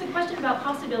 So this is a question about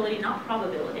possibility, not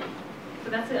probability. So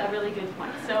that's a really good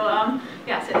point. So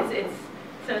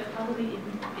so it's probably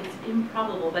it's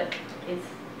improbable, but it's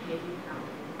maybe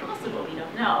not possible. We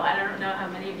don't know. I don't know how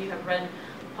many of you have read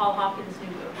Paul Hawkins' new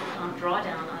book,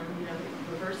 Drawdown, on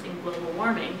reversing global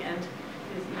warming, and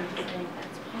is just saying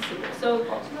that's possible. So a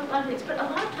lot of things, but a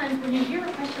lot of times when you hear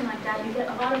a question like that, you get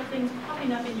a lot of things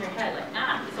popping up in your head, like,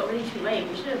 it's already too late.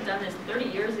 We should have done this 30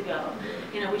 years ago.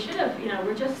 We should have.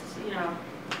 We're just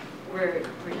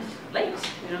late.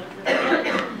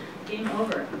 Game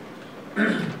over.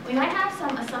 We might have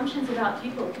some assumptions about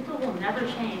people. People will never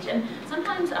change, and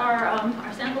sometimes our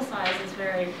sample size is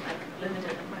very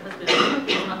limited. My husband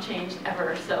has not changed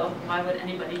ever, so why would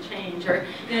anybody change? Or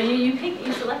you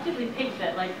selectively pick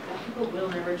that people will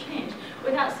never change,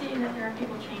 without seeing that there are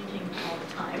people changing all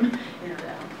the time. That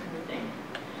kind of thing.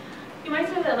 You might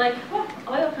say that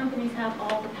oil companies have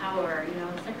all the power.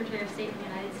 The Secretary of State in the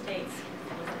United States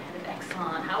was the head of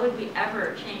Exxon. How would we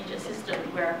ever change a system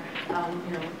where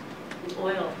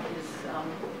oil is,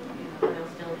 oil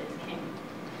still is king.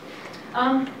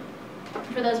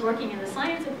 For those working in the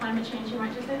science of climate change, you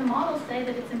might just say the models say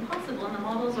that it's impossible, and the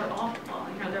models are awful.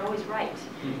 They're always right.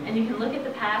 Mm-hmm. And you can look at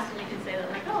the past and you can say that,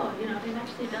 they've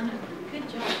actually done a good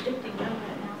job predicting what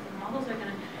now. So the models are going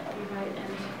to be right.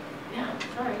 And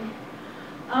sorry.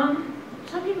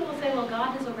 Some people will say, well,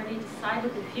 God has already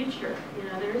decided the future.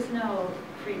 There is no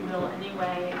free will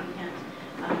anyway. We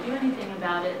can't do anything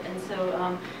about it, and so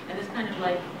and this kind of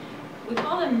we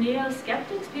call them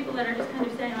neo-skeptics, people that are just kind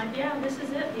of saying yeah, this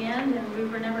is it, the end, and we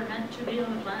were never meant to be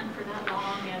on the planet for that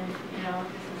long, and this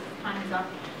is time's up,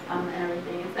 and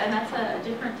everything. And that's a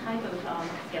different type of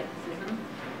skepticism.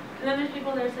 And then there's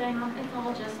people that are saying, it's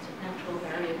all just natural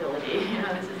variability.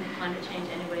 This isn't climate change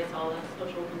anyway. It's all a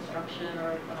social construction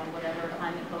or whatever,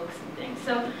 climate hoax and things.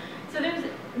 So there's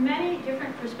many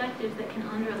different perspectives that can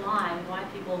underlie why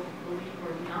people believe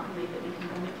or do not believe that we can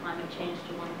limit climate change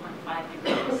to 1.5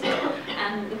 degrees.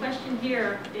 And the question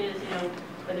here is,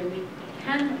 whether we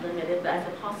can limit it as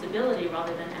a possibility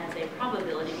rather than as a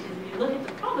probability. Because if you look at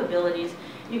the probabilities,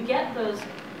 you get those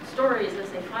stories that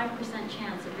say 5%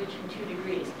 chance of reaching 2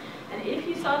 degrees. And if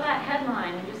you saw that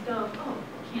headline and just go,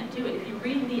 can't do it. If you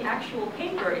read the actual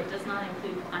paper, it does not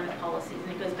include climate policies.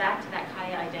 And it goes back to that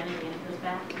Kaya identity, and it goes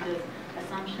back to those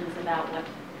assumptions about what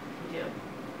we do.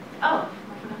 I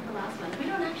forgot the last one. We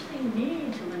don't actually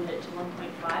need to limit it to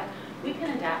 1.5. We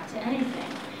can adapt to anything.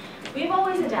 We've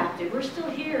always adapted. We're still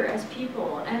here as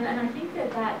people. And I think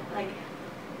that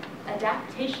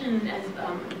adaptation as is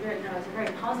a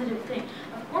very positive thing.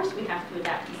 Of course we have to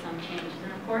adapt to some changes,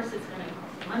 and of course it's going to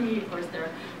cost money, of course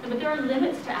but there are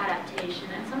limits to adaptation,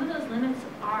 and some of those limits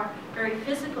are very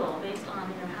physical, based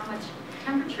on how much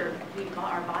temperature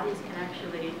our bodies can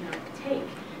actually take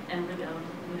and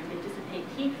they dissipate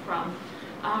heat from.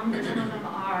 Some of them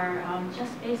are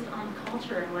just based on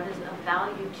culture and what is of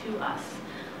value to us.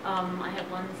 I have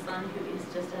one son who is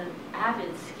just an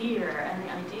avid skier, and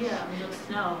the idea of no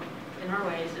snow in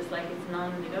Norway is just it's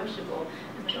non-negotiable.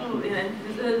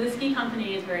 It's the ski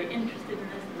company is very interested in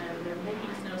this, and they're making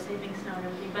snow, saving snow, and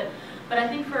everything. But I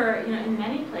think for in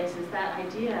many places that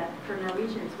idea for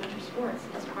Norwegians, winter sports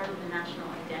is part of the national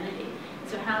identity.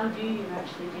 So how do you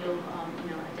actually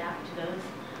adapt to those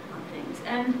things?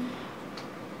 And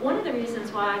one of the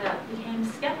reasons why I became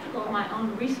skeptical of my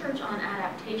own research on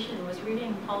adaptation was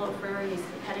reading Paulo Freire's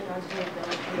Pedagogy of the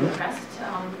Oppressed,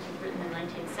 which was written in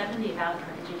 1970 about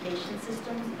our education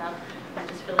systems, about not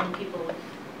just filling people with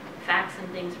facts and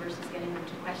things versus getting them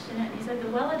to question it. And he said the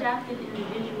well-adapted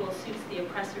individual suits the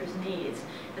oppressor's needs,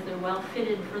 because the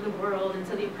well-fitted for the world, and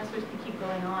so the oppressors can keep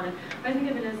going on. And I think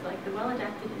of it as like the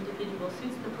well-adapted individual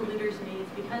suits the polluter's needs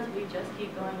because we just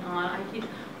keep going on. I keep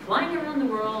flying around the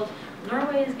world.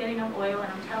 Norway is getting up oil,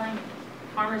 and I'm telling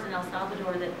farmers in El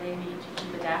Salvador that they need to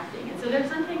keep adapting. And so there's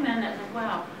something then that's like,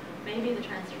 wow, maybe the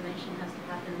transformation has to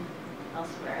happen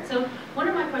elsewhere. So one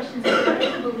of my questions is, what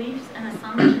if the beliefs and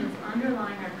assumptions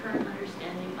underlying our current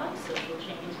understanding of social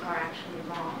change are actually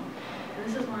wrong? And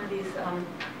this is one of these,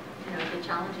 the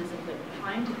challenges of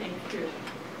trying to think through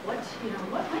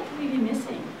what might we be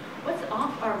missing? What's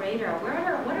off our radar?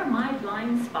 What are my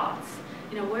blind spots?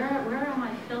 Where am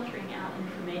I filtering out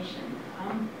information?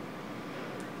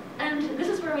 And this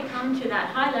is where we come to that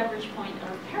high leverage point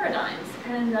of paradigms.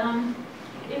 And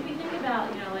if we think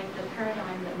about, like the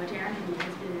paradigm that modernity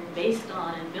has been based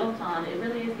on and built on, it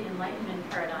really is the Enlightenment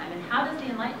paradigm. And how does the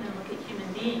Enlightenment look at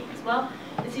human beings? Well,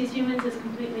 it sees humans as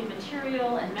completely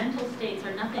material, and mental states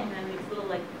are nothing than these little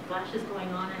like flashes going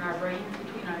on in our brains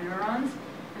between our neurons.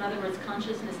 In other words,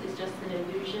 consciousness is just an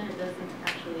illusion. It doesn't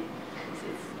actually, it's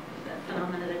a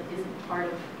phenomena that isn't part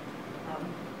of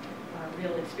our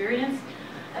real experience.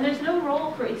 And there's no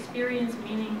role for experience,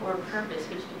 meaning, or purpose,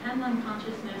 which depends on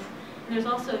consciousness. And there's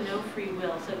also no free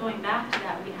will. So going back to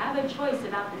that, we have a choice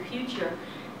about the future.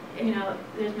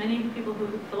 There's many people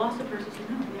philosophers who say,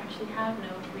 no, we actually have no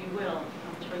free will.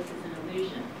 Choice is an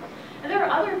illusion. And there are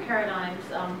other paradigms.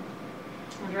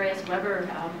 Andreas Weber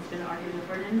has been arguing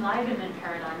for an enlivenment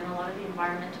paradigm in a lot of the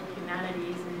environmental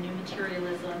humanities and new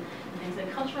materialism and things,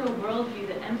 a cultural worldview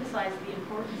that emphasizes the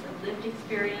importance of lived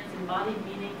experience, embodied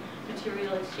meaning,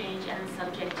 material exchange, and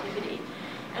subjectivity.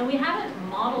 And we haven't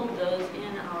modeled those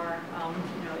in our,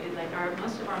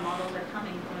 most of our models are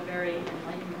coming from a very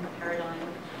enlightenment paradigm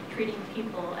of treating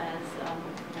people as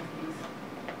these,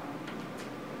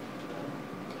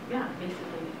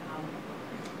 basically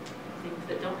things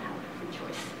that don't have a free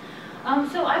choice.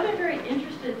 So I've been very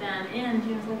interested then in,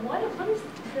 what is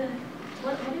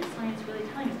science really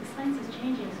telling us? Because science is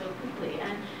changing so quickly.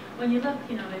 And when you look,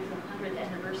 there's the 100th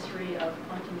anniversary of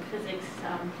quantum physics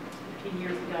 15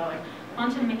 years ago, and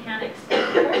quantum mechanics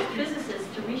forced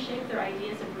physicists to reshape their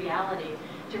ideas of reality,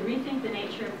 to rethink the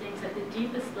nature of things at the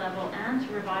deepest level, and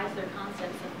to revise their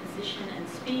concepts of position and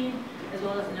speed, as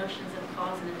well as notions of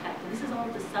cause and effect. And this is all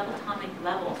at the subatomic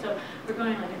level. So we're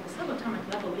going like at the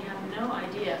subatomic level, we have no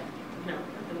idea,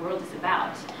 what the world is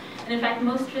about. And in fact,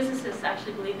 most physicists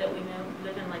actually believe that we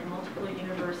live in like multiple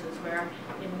universes, where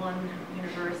in one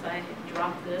universe I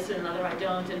drop this, and another I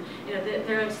don't. And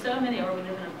there are so many, or we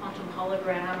live in a quantum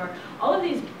hologram, or all of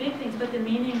these big things. But the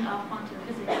meaning of quantum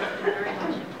physics has been very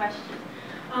much in question.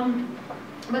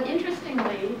 But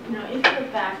interestingly, if you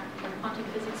look back when quantum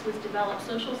physics was developed,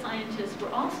 social scientists were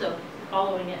also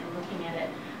following it and looking at it,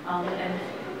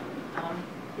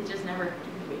 it just never,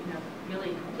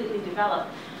 really completely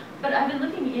developed. But I've been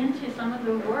looking into some of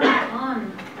the work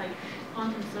on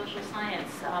quantum social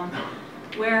science,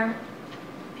 where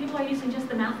people are using just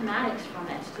the mathematics from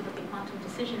it to look at quantum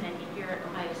decision making here at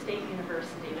Ohio State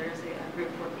University. There's a group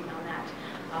working on that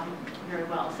very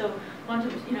well. So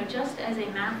quantum, just as a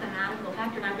mathematical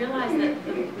factor, and I realize that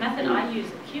the method I use,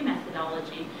 the Q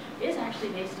methodology, is actually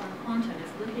based on quantum.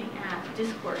 It's looking at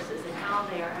discourses and how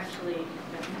they are actually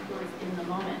influenced in the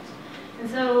moment. And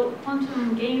so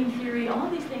quantum game theory, all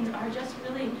of these things are just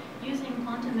really using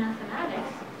quantum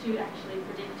mathematics to actually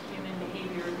predict human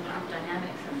behavior and group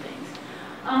dynamics and things.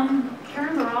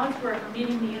 Karen Barad's work on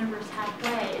meeting the universe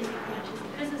halfway is, she's a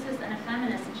physicist and a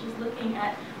feminist, and she's looking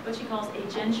at what she calls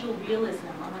agential realism,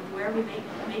 on where we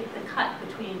make the cut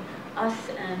between us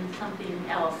and something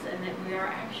else, and that we are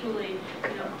actually,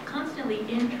 constantly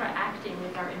interacting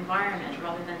with our environment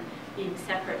rather than being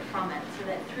separate from it, so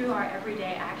that through our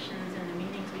everyday actions and the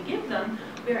meanings we give them,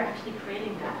 we are actually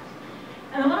creating that.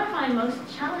 And the one I find most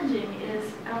challenging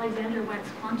is Alexander Wentz'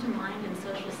 Quantum Mind in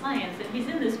Social Science, and he's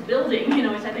in this building,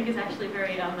 which I think is actually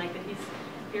very, that he's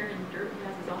here in Derby, he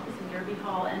has his office in Derby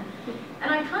Hall, and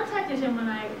I contacted him when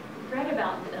I read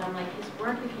about his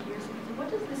work a few years ago. I said, what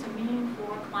does this mean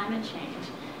for climate change?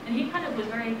 And he kind of was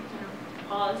very,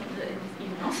 paused in his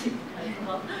emails,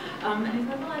 and he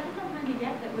said, well, I think I'm trying to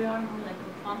get that we are more like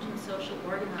a quantum social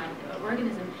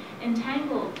organism,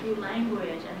 entangled through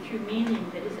language and through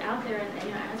meaning that is out there,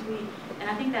 and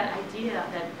I think that idea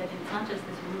that it's not just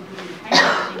this woo-woo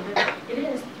entangling, but it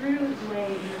is through the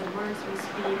way, the words we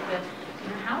speak, that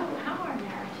how our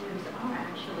narratives are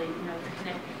actually,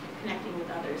 connecting with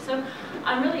others. So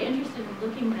I'm really interested in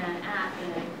looking then at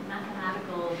the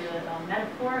mathematical, the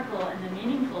metaphorical, and the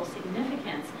meaningful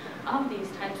significance of these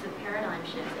types of paradigm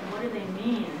shifts, and what do they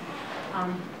mean?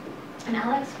 And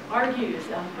Alex argues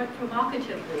quite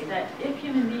provocatively that if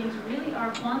human beings really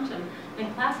are quantum,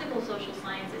 then classical social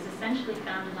science is essentially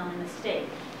founded on a mistake,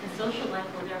 and social life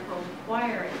will therefore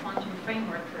require a quantum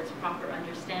framework for its proper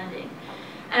understanding.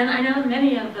 And I know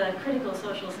many of the critical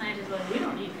social scientists are like, we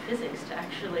don't need physics to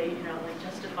actually,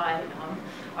 justify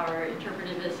our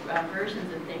interpretivist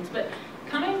versions and things. But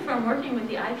coming from working with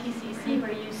the IPCC,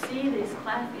 where you see this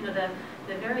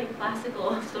the very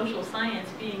classical social science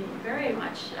being very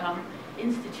much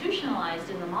institutionalized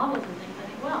in the models and things, I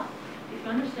think, well, if you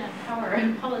understand power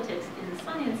and politics in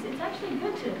science, it's actually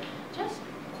good to just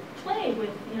play with,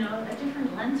 a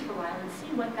different lens for a while and see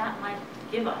what that might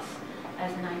give us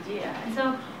as an idea. And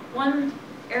so one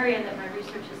area that my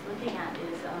research is looking at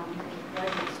is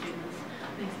graduate students,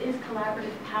 is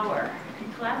collaborative power.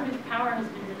 And collaborative power has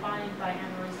been defined by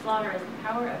Anne-Marie Slaughter as the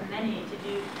power of many to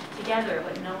do together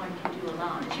what no one can do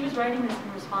alone. And she was writing this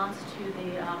in response to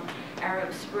the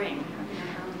Arab Spring,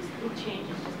 how these big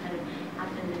changes just kind of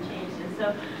happened and changed. And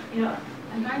so,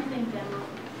 I'm trying to think then,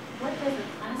 what does a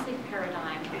classic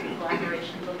paradigm of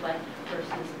collaboration look like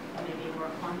versus maybe a more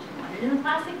quantum one? And in the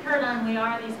classic paradigm, we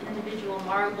are these individual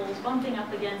marbles bumping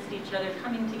up against each other,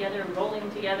 coming together, rolling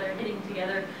together, hitting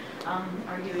together,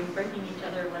 arguing, breaking each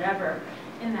other, whatever.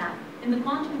 In the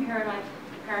quantum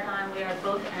paradigm, we are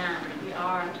both and. We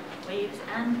are waves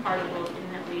and particles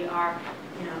in that we are,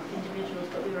 individuals,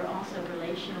 but we are also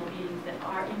relational beings that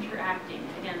are interacting,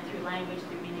 again, through language,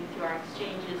 through meaning, through our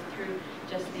exchanges, through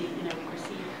just the, we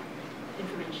receive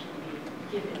information, we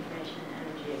give information,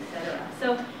 energy, etc.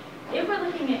 So if we're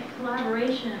looking at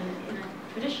collaboration in a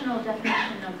traditional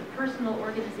definition of the personal,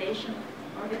 organizational,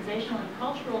 and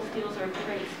cultural skills or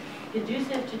traits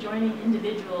conducive to joining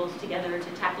individuals together to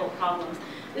tackle problems,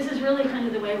 this is really kind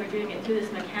of the way we're doing it through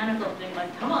this mechanical thing,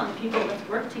 like, come on, people, let's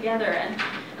work together. And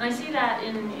I see that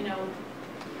in,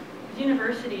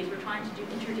 universities, we're trying to do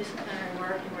interdisciplinary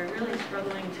work, and we're really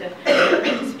struggling to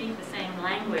speak the same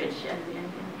language and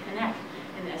connect.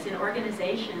 And as in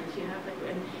organizations,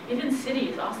 and even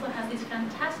cities also have these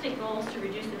fantastic goals to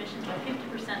reduce emissions by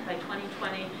 50% by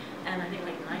 2020, and I think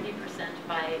like 90%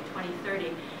 by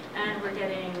 2030. And we're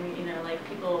getting,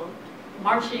 people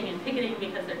marching and picketing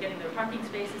because they're getting their parking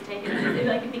spaces taken.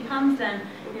 It becomes then,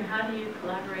 how do you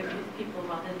collaborate with people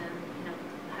rather than,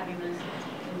 having this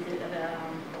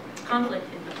conflict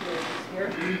in the political sphere.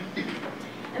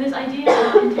 And this idea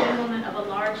of entanglement of a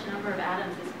large number of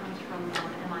atoms, this comes from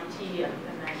MIT, and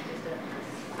that's just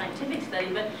a scientific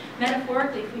study, but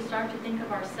metaphorically, if we start to think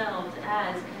of ourselves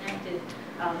as connected,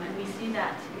 and we see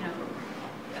that,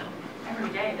 every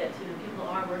day that people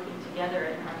are working together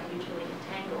and are mutually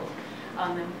entangled,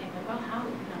 and we think, well, how,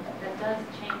 that does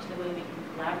change the way we can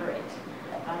collaborate.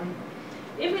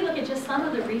 If we look at just some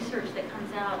of the research that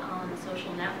comes out on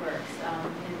social networks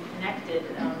and connected,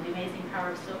 the amazing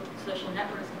power of social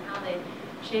networks and how they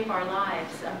shape our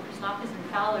lives, Christopherson and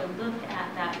Fowler look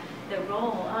at the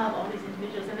role of all these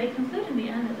individuals, and they conclude in the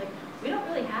end that we don't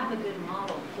really have a good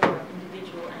model for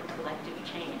individual and collective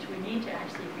change. We need to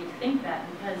actually rethink that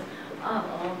because of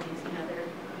all these,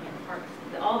 parts,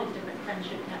 all these different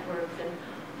friendship networks and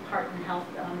heart and health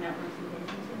networks and things.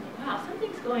 And so, wow,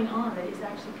 something's going on that is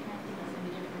actually connecting us in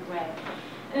a different way.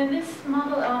 And in this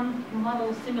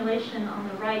model simulation on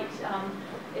the right,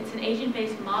 it's an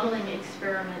agent-based modeling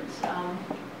experiment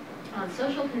on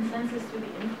social consensus through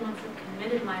the influence of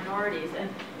committed minorities. And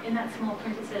in that small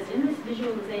print it says, in this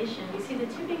visualization, we see the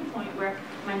tipping point where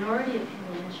minority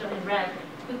opinion, shown in red,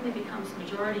 quickly becomes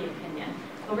majority opinion.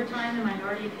 Over time, the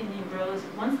minority opinion grows.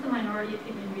 Once the minority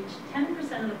opinion reached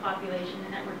 10% of the population, the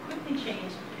network quickly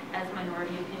changed as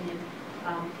minority opinion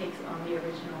takes on the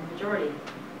original majority.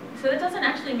 So that doesn't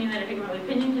actually mean that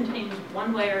opinion can change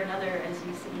one way or another, as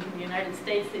you see in the United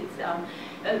States.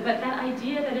 But that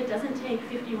idea that it doesn't take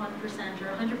 51% or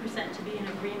 100% to be in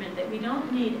agreement, that we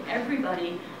don't need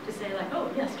everybody to say like, oh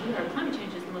yes, climate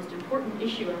change is the most important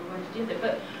issue and we're going to do that.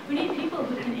 But we need people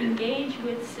who can engage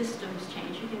with systems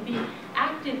change, who can be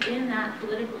active in that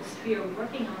political sphere,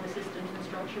 working on the systems and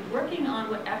structure, working on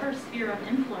whatever sphere of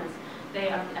influence they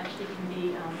actually can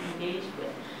be engaged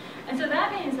with. And so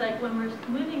that means when we're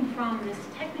moving from this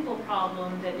technical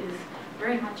problem that is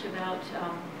very much about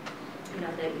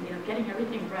getting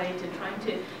everything right and trying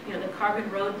to the carbon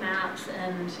roadmaps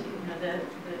and the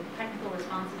technical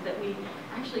responses that we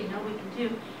actually know we can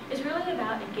do, it's really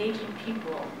about engaging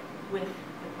people with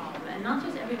the problem, and not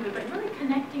just everybody, but really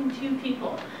connecting to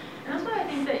people. And that's why I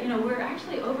think that we're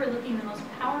actually overlooking the most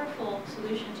powerful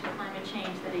solution to climate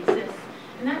change that exists,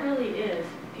 and that really is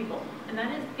people. And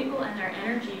that is people and their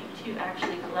energy to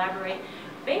actually collaborate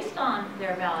based on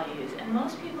their values. And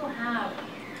most people have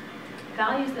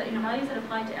values that, values that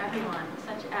apply to everyone,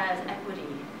 such as equity,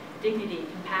 dignity,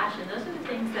 compassion. Those are the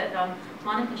things that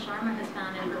Monica Sharma has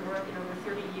found in her work in over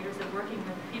 30 years of working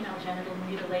with female genital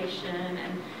mutilation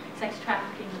and sex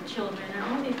trafficking of children and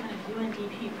all these kind of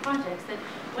UNDP projects, that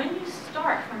when you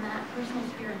start from that personal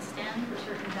sphere and stand for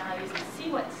certain values and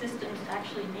see what systems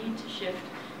actually need to shift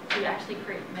to actually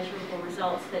create measurable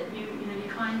results, that you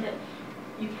find that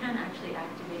you can actually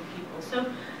activate people. So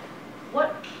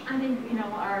what I think,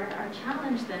 our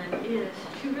challenge then is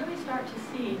to really start to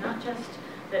see not just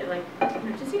that,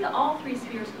 to see that all three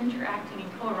spheres interacting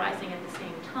and co-arising at the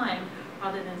same time,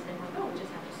 rather than saying, well, we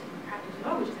just have to sit and practice, we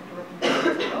just have to work in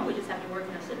practice, we just have to work,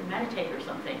 sit and meditate or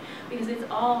something. Because it's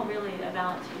all really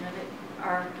about, that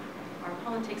our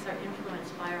politics are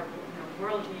influenced by our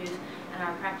worldviews, and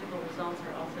our practical results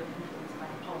are also influenced by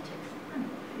our politics.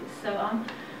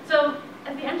 So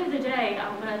at the end of the day,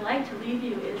 what I'd like to leave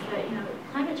you is that,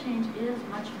 climate change is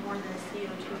much more than a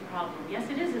CO2 problem. Yes,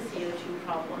 it is a CO2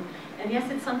 problem. And yes,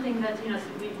 it's something that,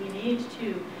 we need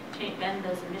to bend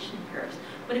those emission curves.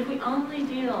 But if we only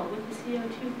deal with the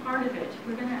CO2 part of it,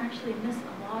 we're going to actually miss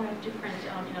a lot of different,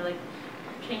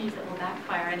 changes that will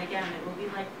backfire. And again, it will be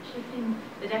like shifting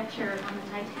the deck chairs on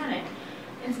the Titanic.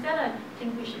 Instead, I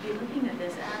think we should be looking at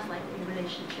this as like a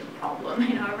relationship problem.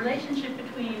 A relationship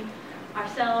between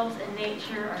ourselves and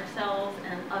nature, ourselves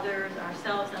and others,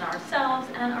 ourselves and ourselves,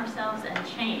 and ourselves and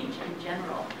change in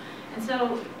general. And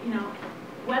so,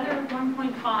 whether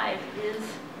 1.5 is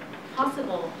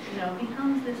possible,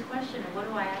 becomes this question of what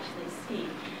do I actually see?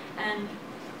 And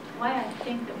why I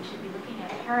think that we should be looking at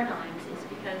paradigms is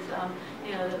because,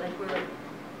 we're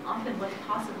often what's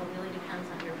possible really depends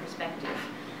on your perspective.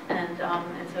 And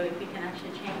so if we can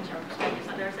actually change our perspectives,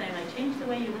 they're saying change the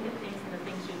way you look at things, and the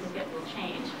things you look at will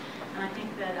change. And I think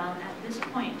that at this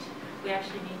point, we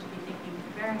actually need to be thinking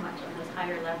very much on those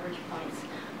higher leverage points,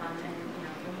 and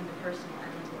bringing the personal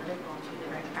and the political to the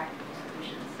very practical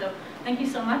solutions. So thank you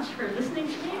so much for listening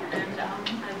to me, and I'm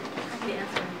happy to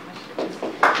answer any questions.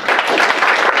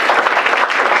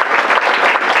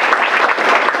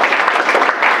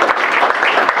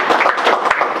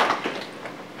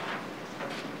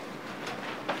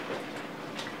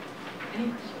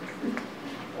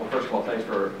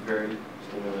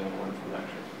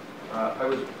 I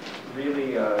was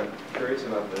really curious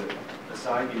about the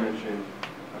side you mentioned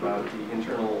about the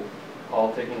internal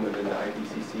politicking within the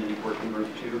IPCC Working Group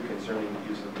 2 concerning the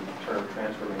use of the term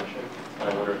transformation. And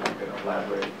I wonder if you could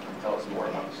elaborate and tell us more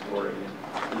about the story,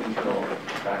 the internal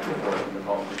back and forth and the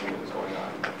politicking that was going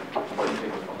on, what you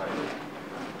think was behind it.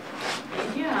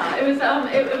 Yeah,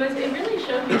 it really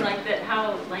showed me that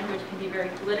how language can be very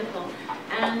political,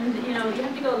 and you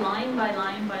have to go line by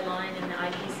line by line in the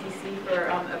IPCC for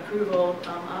approval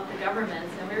of the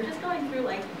governments, and we were just going through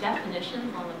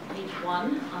definitions on page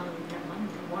 1 on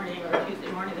Monday morning or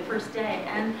Tuesday morning, the first day,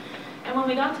 and when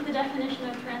we got to the definition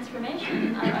of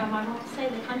transformation, I won't say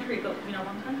the country, but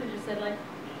one country just said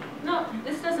no,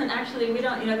 this doesn't actually, we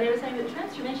don't, they were saying that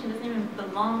transformation doesn't even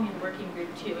belong in Working Group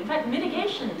 2. In fact,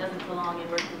 mitigation doesn't belong in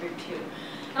Working Group 2.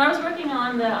 And I was working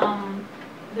on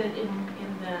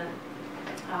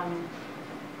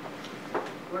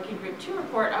Working Group 2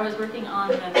 report, I was working on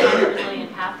the Climate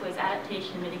Resilient Pathways,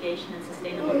 Adaptation, Mitigation, and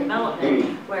Sustainable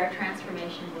Development, where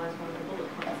transformation was one of the bullet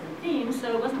points and themes,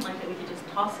 so it wasn't like that we could just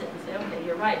toss it and say, okay,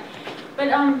 you're right. But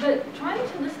trying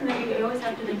to listen, you always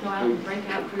have to then go out and break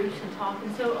out groups and talk,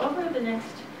 and so over the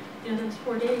next, those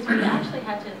 4 days, we actually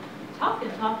had to talk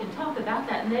and talk and talk about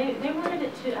that, and they wanted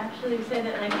it to actually say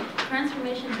that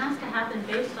transformation has to happen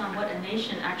based on what a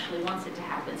nation actually wants it to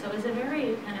happen. So it was a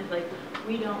very kind of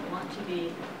we don't want to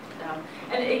be,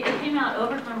 and it came out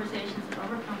over conversations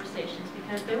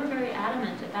because they were very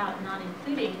adamant about not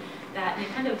including that, and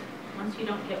it kind of, once you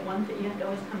don't get one thing, you have to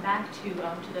always come back to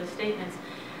those statements.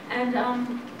 And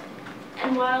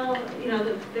while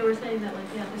they were saying that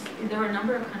there were a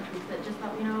number of countries that just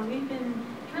thought we've been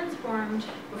transformed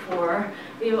before,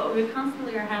 we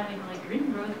constantly are having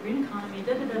green growth, green economy,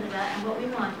 da da da da da, and what we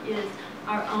want is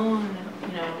our own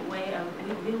way of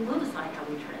we will decide how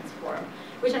we transform,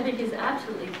 which I think is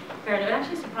absolutely fair. And it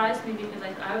actually surprised me because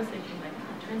I was thinking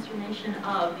transformation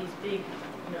of these big,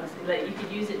 so that you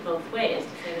could use it both ways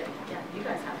to say that you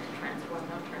guys have to transform,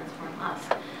 don't transform us.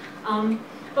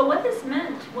 But what this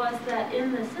meant was that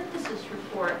in the synthesis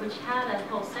report, which had a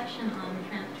whole section on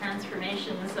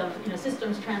transformations of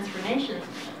systems transformations,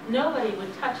 nobody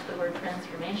would touch the word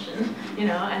transformation,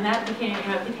 and that became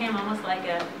it became almost like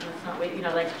a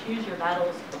choose your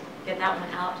battles, get that one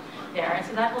out there. And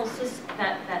so that whole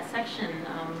that section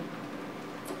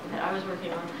that I was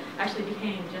working on actually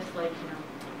became just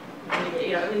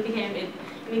You know, it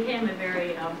became a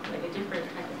very like a different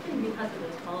type of thing because of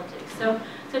those politics. So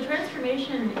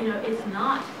transformation, you know, is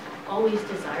not always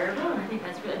desirable, and I think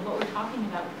that's really what we're talking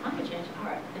about with climate change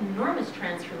are enormous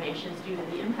transformations due to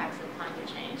the impacts of climate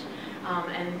change,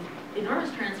 and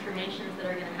enormous transformations that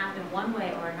are going to happen one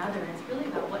way or another. And it's really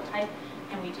about what type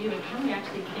can we do and can we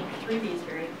actually think through these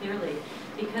very clearly,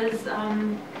 because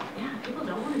yeah, people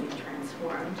don't want to be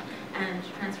transformed, and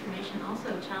transformation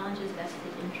also challenges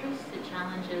vested interests. It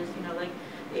challenges, you know, like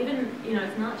even, you know,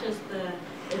 it's not just the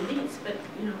elites, but,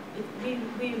 you know,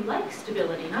 we like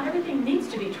stability. Not everything needs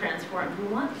to be transformed. We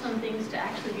want some things to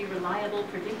actually be reliable,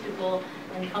 predictable,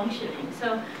 and functioning.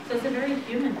 So it's a very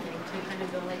human thing to kind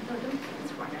of go like, no, don't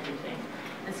transform everything.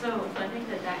 And so I think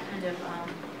that kind of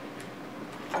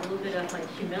a little bit of like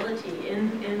humility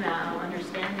in that,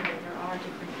 understanding that there are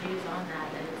different views on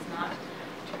that, and it's not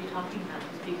to be talking about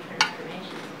these big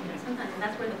transformations. You know, sometimes, and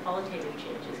that's where the qualitative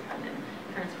changes come in,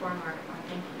 transform our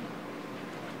thinking.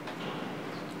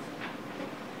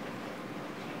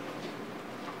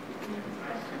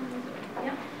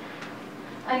 Yeah.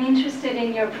 I'm interested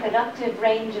in your productive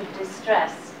range of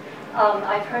distress.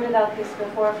 I've heard about this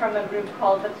before from a group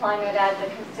called the Climate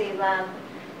Advocacy Lab,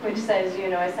 which says, you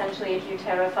know, essentially if you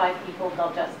terrify people,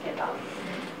 they'll just give up.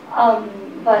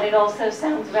 But it also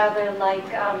sounds rather like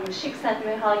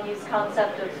Csikszentmihalyi's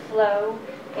concept of flow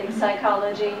in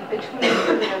psychology, between,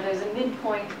 you know, there's a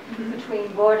midpoint between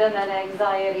boredom and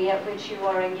anxiety at which you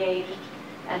are engaged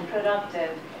and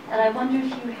productive. And I wonder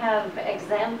if you have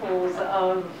examples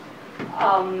of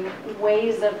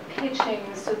ways of pitching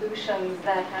solutions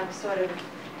that have sort of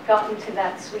gotten to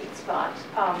that sweet spot,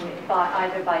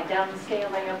 either by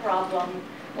downscaling a problem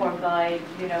or by,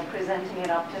 you know, presenting it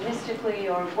optimistically,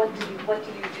 or what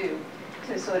do you do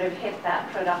to sort of hit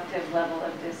that productive level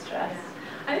of distress? Yeah.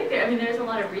 I think there's a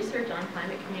lot of research on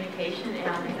climate communication,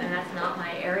 and that's not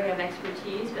my area of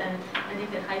expertise. And I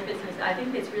think that hypnosis, I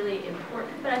think it's really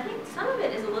important. But I think some of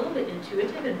it is a little bit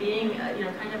intuitive and being, you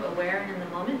know, kind of aware and in the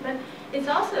moment. But it's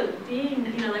also being,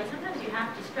 you know, like sometimes you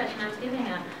have to stretch. And I was giving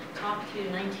a talk to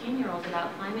 19-year-olds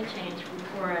about climate change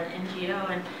for an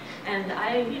NGO, and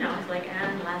I, you know, I was like,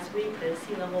 and last week the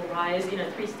sea level rise, you know,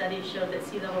 3 studies showed that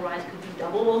sea level rise could be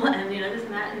double, and, you know, this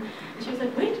and that, and she was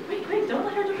like, wait, don't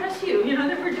let her depress you, you know,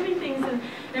 that we're doing things and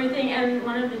everything. And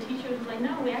one of the teachers was like,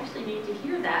 no, we actually need to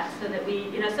hear that so that we,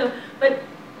 you know, so, but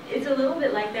it's a little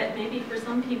bit like that. Maybe for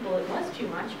some people it was too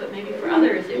much, but maybe for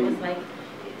others it was like,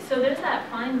 so there's that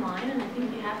fine line, and I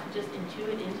think you have to just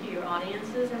intuit into your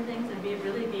audiences and things, and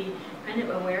really be kind of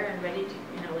aware and ready to,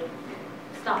 you know, like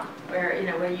stop where, you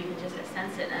know, where you can just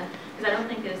sense it. Because I don't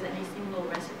think there's any single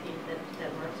recipe that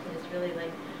works, but it's really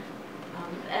like,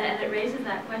 and it raises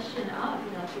that question of,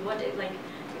 you know, to what it, like,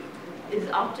 is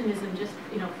optimism just,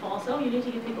 you know, false? Oh, you need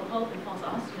to give people hope and false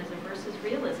optimism versus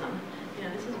realism. You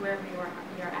know, this is where we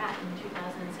are at in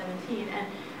 2017, and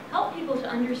help people to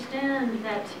understand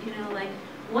that, you know, like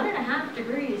 1.5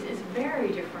 degrees is very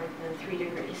different than 3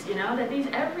 degrees. You know, that these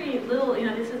every little, you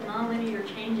know, this is nonlinear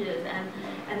changes,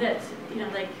 and that's, you know,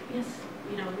 like, yes,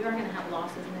 you know, we are going to have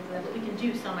losses and things like that, but we can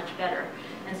do so much better.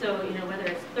 And so, you know, whether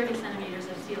it's 30 centimeters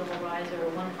of sea level rise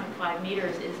or 1.5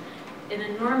 meters is an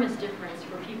enormous difference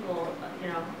for people, you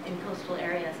know, in coastal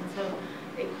areas. And so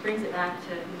it brings it back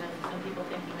to, you know, some people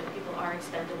thinking that people are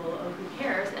expendable, oh, who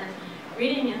cares? And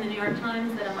reading in the New York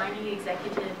Times that a mining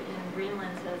executive in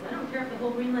Greenland says, I don't care if the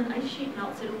whole Greenland ice sheet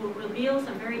melts, it will reveal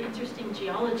some very interesting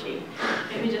geology.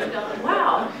 And we just go,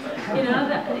 wow, you know,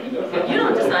 that, you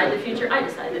don't decide the future, I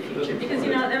decide the future. Because,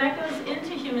 you know, and that goes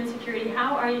into human security.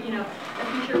 How are you, you know, a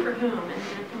future for whom? And,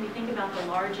 you know, can we think about the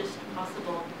largest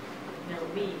possible, you know,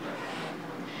 we?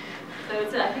 So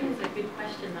it's I think it's a good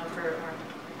question, though, for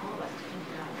all of us to think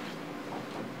about.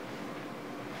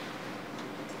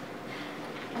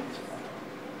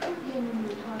 Again, when we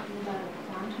were talking about a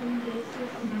quantum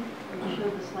basis, or you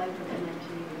showed the slide from MIT,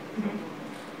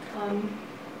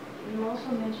 you also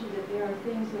mentioned that there are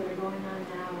things that are going on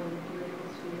now in the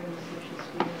political sphere and the social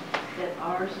sphere that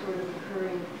are sort of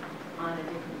occurring on a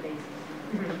different basis.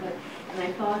 And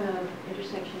I thought of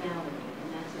intersectionality,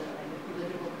 and that's like a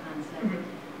political concept.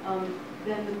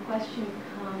 Then the question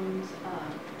comes,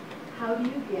 how do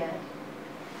you get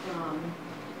from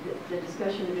the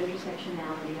discussion of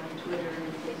intersectionality on Twitter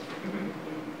and Facebook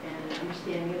and an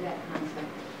understanding of that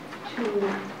concept to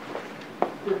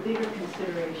the bigger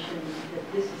consideration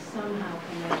that this is somehow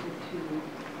connected to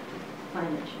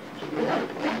climate change?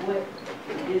 What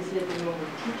is it the role of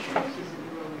teachers? Is it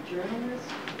the role of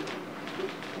journalists?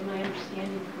 Am I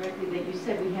understanding correctly that you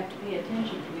said we have to pay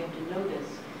attention to, we have to notice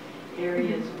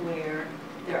areas where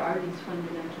there are these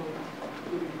fundamental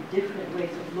would be different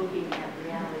ways of looking at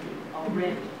reality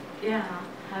already. Yeah.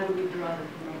 How do we draw the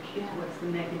connection? What's the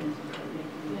mechanism for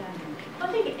making the connection? I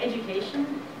think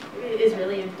education is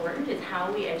really important. It's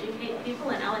how we educate people.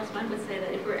 And Alex Munn would say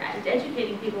that if we're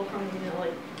educating people from,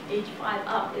 like age 5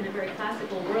 up in a very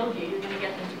classical worldview, you're going to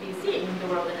get them to be seeing the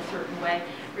world in a certain way,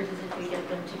 versus if we get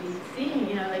them to be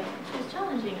seeing, like just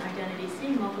challenging identities,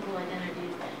 seeing multiple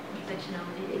identities,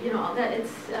 intersectionality, all that.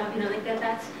 It's, like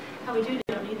that's how we do it.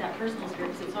 You don't need that personal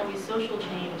spirit, because it's always social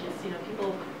change. It's,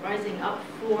 people rising up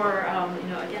for,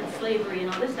 against slavery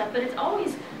and all this stuff. But it's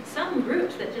always some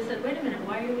groups that just said, wait a minute,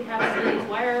 why do we have slaves?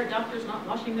 Why are doctors not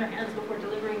washing their hands before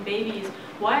delivering babies?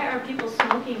 Why are people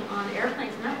smoking on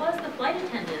airplanes? And that was the flight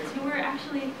attendants who were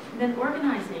actually then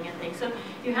organizing and things. So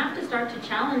you have to start to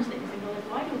challenge things and go, like,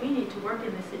 why do we need to work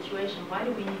in this situation? Why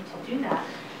do we need to do that?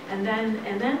 And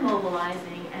then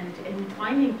mobilizing and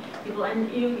finding people. And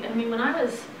when I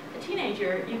was a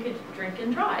teenager, you could drink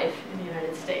and drive in the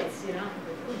United States, in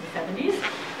the 70s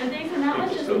and things, and that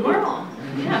was just normal.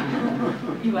 Yeah.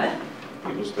 You what?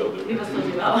 People still do. People still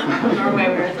do. Oh, Norway,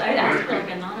 whereas I asked for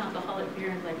like a non-alcoholic beer,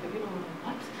 and like the people were like,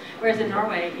 what? Whereas in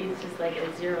Norway, it's just like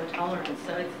a zero tolerance,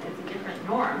 so it's a different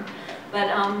norm.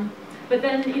 But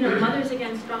then, the Mothers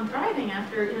Against Drunk Driving,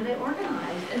 after, they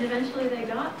organized, and eventually they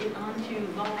got it onto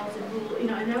laws and rules, and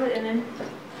then in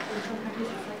some countries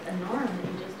it's like a norm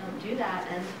that you just don't do that,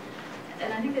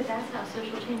 and I think that's how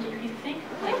social change, if you think,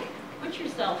 like, put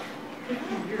yourself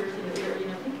 50 years in the future,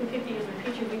 thinking 50 years in the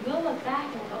future, we will look back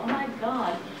and go, oh my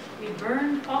God, we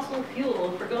burned fossil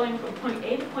fuel for going from point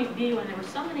A to point B when there were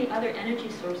so many other energy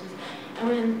sources. And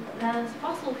when those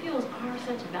fossil fuels are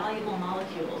such valuable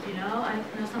molecules, I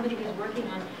know somebody who's working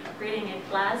on creating a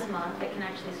plasma that can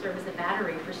actually serve as a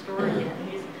battery for storing it. And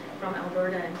he's from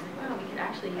Alberta, and he's like, wow, we could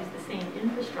actually use the same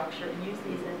infrastructure and use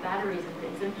these as batteries and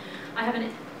things. And I have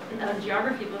a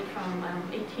geography book from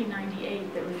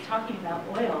 1898 that was talking about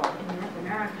oil in North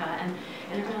America, and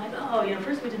we were like, oh,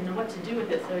 first we didn't know what to do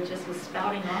with it, so it just was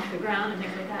spouting off the ground and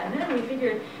things like that. And then we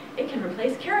figured it can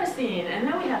replace kerosene, and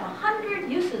then we have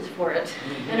 100 uses for it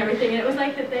and everything. And it was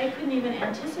like that they couldn't even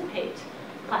anticipate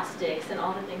plastics and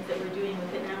all the things that we're doing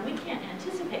with it now. We can't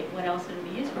anticipate what else it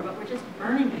would be used for, but we're just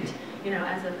burning it,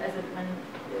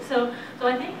 so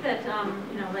I think that,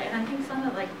 and I think some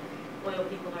of oil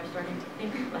people are starting to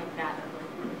think like that,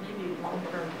 maybe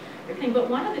long-term everything. But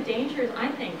one of the dangers, I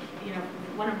think,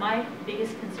 one of my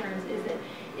biggest concerns is that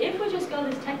if we just go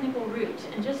this technical route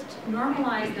and just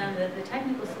normalize the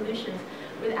technical solutions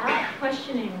without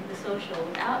questioning the social,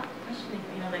 without questioning,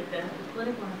 the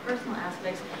political and the personal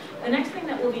aspects, the next thing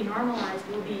that will be normalized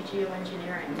will be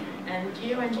geoengineering. And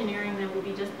geoengineering then will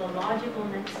be just the logical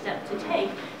next step to take,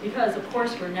 because of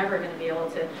course we're never going to be able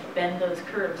to bend those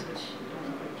curves, which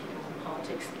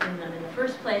politics in them in the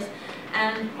first place,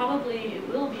 and probably it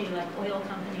will be like oil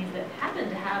companies that happen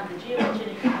to have the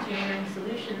geoengineering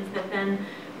solutions that then,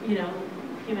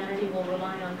 humanity will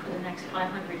rely on for the next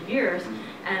 500 years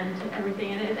and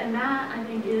everything. And that, I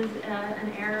think, is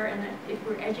an error. And that if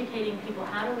we're educating people,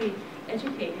 how do we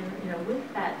educate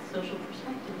with that social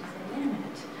perspective to say,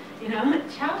 wait a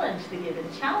minute, challenge the given,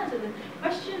 challenge it,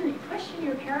 question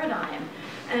your paradigm,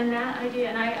 and that idea.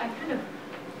 And I kind of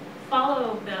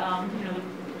follow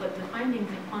the findings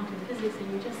in quantum physics,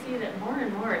 and you just see that more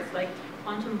and more it's like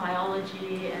quantum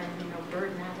biology and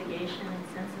bird navigation and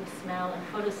sense of smell and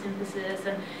photosynthesis,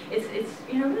 and it's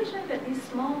really showing that these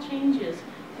small changes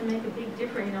can make a big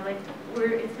difference.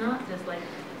 It's not just like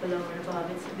below and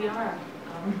above. We are.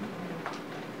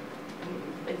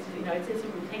 It's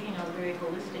taking a very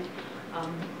holistic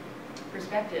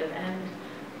perspective, and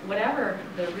whatever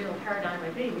the real paradigm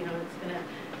might be, it's going to.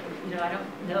 I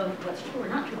don't know what's true or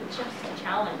not true, but just to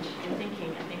challenge your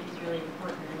thinking, I think, is really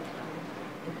important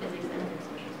in physics and in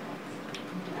social science.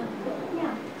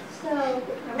 Yeah, so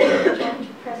I really enjoyed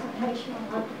your presentation, a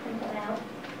lot to think about.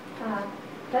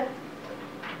 But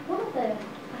one of the,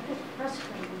 I think,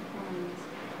 frustrating things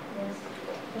is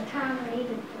the time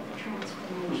needed for the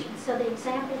transformation. So the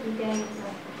example you gave,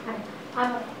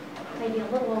 I'm maybe a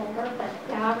little older, but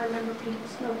I remember people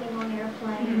smoking on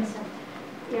airplanes and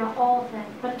all of that.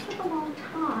 But it took a long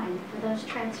time for those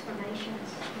transformations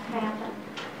to happen.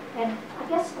 And I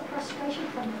guess the frustration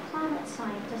from the climate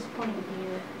scientist point of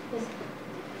view is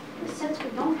since we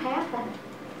don't have that,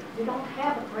 we don't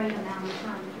have a great amount of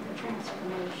time for the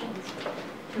transformations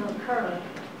to occur.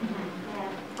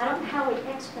 And I don't know how we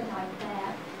expedite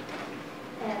that,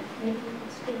 and maybe you can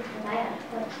speak to that,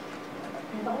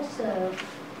 and also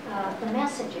the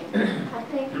messaging. I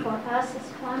think for us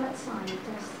as climate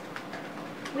scientists,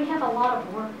 we have a lot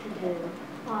of work to do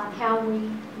on how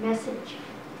we message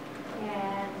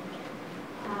and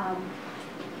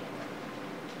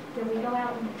do we go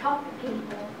out and talk to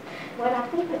people? What I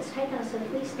think it's taken us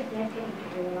at least a decade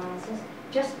to realize is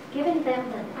just giving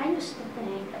them I used to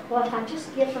think, well, if I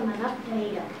just give them enough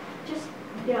data, just,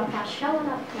 if I show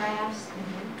enough graphs,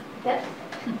 that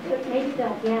maybe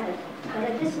they'll get it. But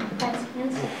it isn't, that's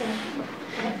insufficient.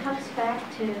 And it comes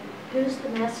back to who's the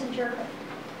messenger,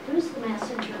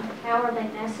 how are they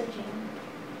messaging,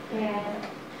 and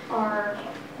are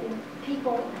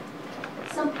people,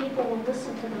 some people will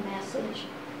listen to the message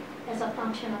as a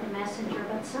function of the messenger,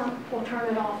 but some will turn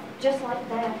it off just like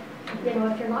that,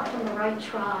 if you're not from the right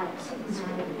tribe, so to speak.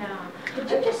 Yeah. Could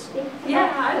you just speak to Yeah,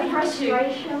 that, I'd the be happy to.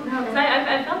 frustration? No, because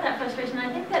I felt that frustration.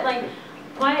 I think that, like,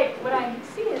 what I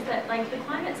see is that, like, the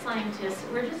climate scientists,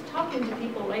 we're just talking to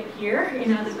people right here,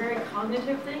 the very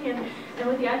cognitive thing, and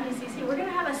with the IPCC, we're going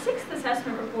to have a 6th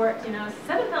assessment report,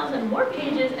 7,000 more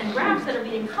pages and graphs that are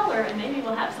being color, and maybe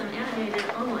we'll have some animated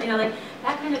only, like,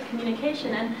 that kind of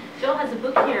communication. And Bill has a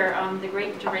book here, The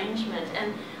Great Derangement,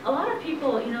 and a lot of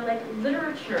people, like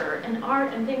literature and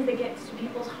art and things that gets to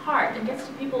people's heart and gets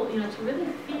to people, to really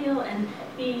feel and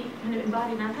be kind of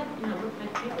embodied. And I've had, looked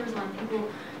at papers on people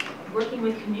working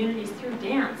with communities through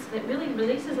dance that really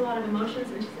releases a lot of emotions.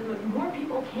 And she said, look, more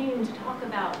people came to talk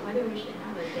about whether we should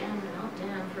have a dam or not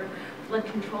dam for flood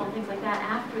control and things like that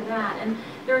after that. And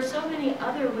there are so many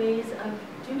other ways of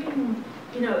doing,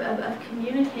 of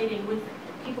communicating with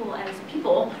people as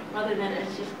people rather than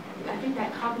as just, I think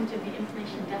that cognitive, the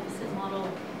information deficit model,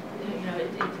 we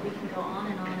can go on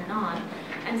and on and on.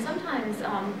 And sometimes,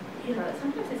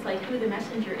 sometimes it's like who the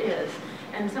messenger is.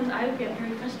 And I would get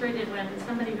very frustrated when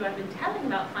somebody who I've been telling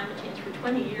about climate change for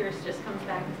 20 years just comes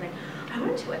back and is like, I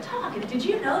went to a talk, and did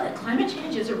you know that climate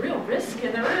change is a real risk?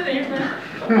 And you're like,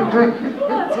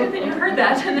 oh, it's good that you heard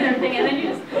that and everything. And then you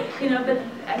just, but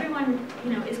everyone,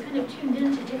 is kind of tuned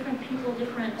into different people,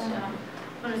 different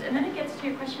motives. And then it gets to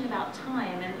your question about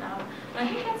time. And I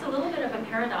think that's a little bit of a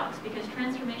paradox because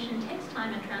transformation takes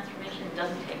time and transformation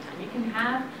doesn't take time. You can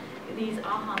have these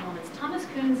aha moments. Thomas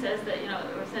Kuhn says that,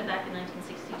 or said back in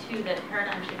 1962 that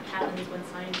paradigm shift happens when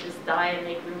scientists die and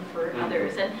make room for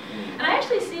others. And I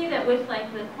actually see that with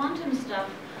like the quantum stuff,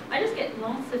 I just get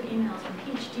lots of emails from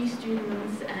PhD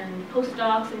students and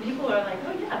postdocs, and people are like,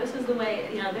 oh yeah, this is the way,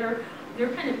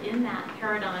 they're kind of in that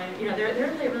paradigm,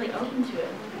 they're really open to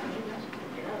it. Maybe I should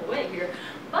get out of the way here.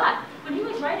 But when he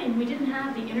was writing, we didn't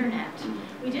have the internet.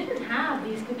 We didn't have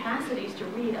these capacities to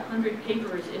read 100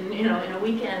 papers in in a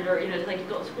weekend, or like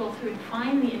go scroll through and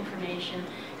find the information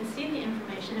and see the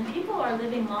information. And people are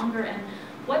living longer, and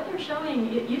what they're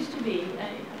showing, it used to be.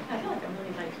 I feel like I'm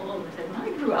really old. I said when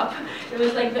I grew up, it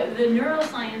was like the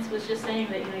neuroscience was just saying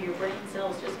that your brain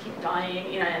cells just keep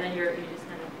dying, and then you just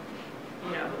kind of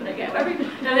but again,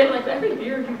 every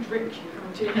beer you drink,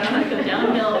 you kind of go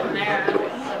downhill from there.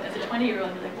 As a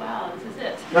 20-year-old, you're like, wow, this is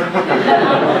it. But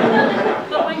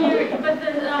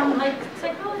the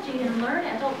psychology and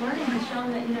adult learning has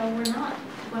shown that we're not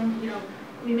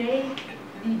we may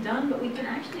be done, but we can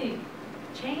actually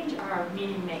change our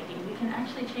meaning making. We can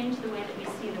actually change the way that we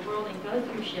see the world and go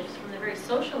through shifts from the very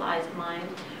socialized mind,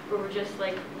 where we're just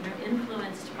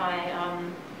influenced by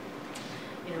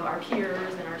our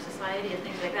peers and our society and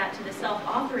things like that, to the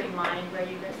self-authoring mind where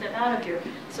you step out of your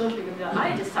social group and go,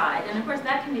 I decide. And of course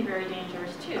that can be very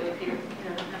dangerous too if you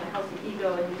don't have a healthy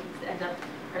ego and you end up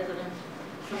president,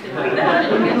 something like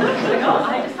that, and you get like, oh,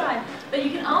 I decide. But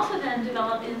you can also then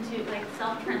develop into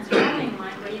self-transforming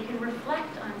mind where you can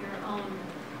reflect on your own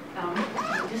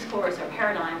discourse or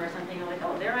paradigm or something. You're like,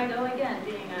 oh, there I go again,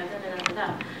 being a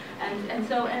da-da-da-da-da.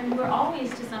 And we're always,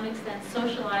 to some extent,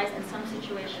 socialized. In some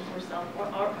situations we're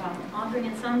self-authoring.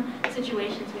 In some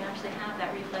situations we actually have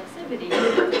that reflexivity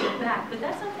back. But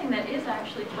that's something that is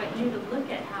actually quite new, to look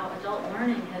at how adult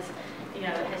learning has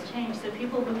changed. So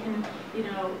people who can,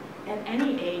 at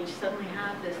any age suddenly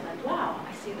have this wow,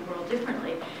 I see the world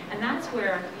differently. And that's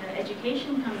where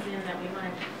education comes in, that we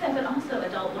want to, but also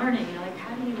adult learning,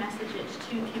 how do you message it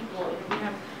to people? We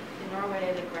have in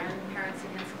Norway the grandparents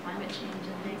against climate change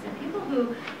and things, and people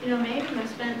who, maybe have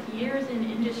spent years in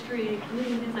industry,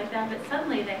 including things like that, but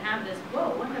suddenly they have this,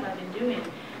 whoa, what have I been doing?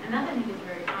 And that I think is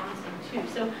very promising too.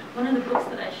 So one of the books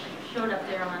that I showed up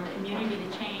there on Immunity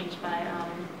to Change by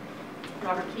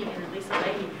Robert Keegan and Lisa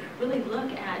Leahy really look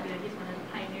at, he's one of the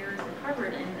pioneers at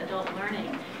Harvard in adult learning,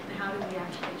 and how do we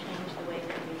actually change the way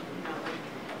that we,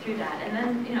 through that. And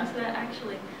then, so that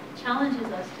actually challenges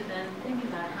us to then think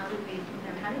about how do we,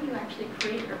 how do you actually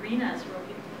create arenas where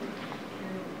people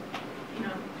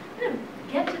can, kind of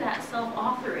get to that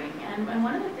self-authoring. And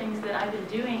one of the things that I've been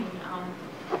doing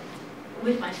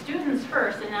with my students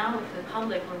first, and now with the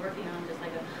public, we're working on just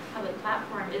like a public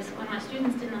platform, is when my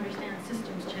students didn't understand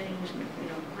systems change,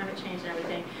 climate change and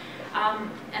everything,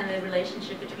 and the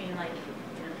relationship between like,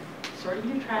 sorting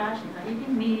your trash and not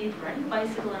eating meat, riding a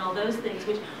bicycle and all those things,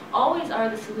 which always are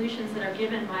the solutions that are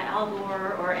given by Al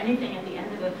Gore or anything at the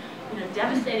end of a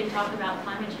devastating talk about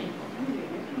climate change. What can you do?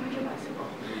 You can ride your bicycle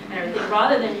and everything,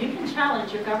 rather than you can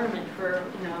challenge your government for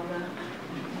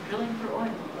drilling for oil, or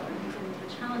you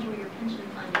can challenge where your pension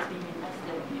fund is being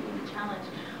invested, you can challenge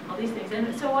all these things.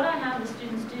 And so what I have the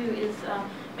students do is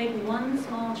make one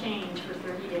small change for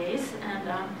 30 days, and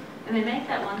they make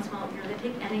that one small, they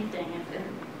take anything,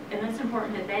 and it's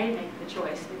important that they make the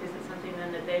choice because it's something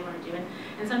then that they want to do.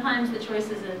 And sometimes the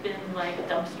choices have been like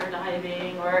dumpster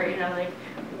diving or, like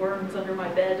worms under my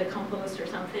bed to compost or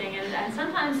something. And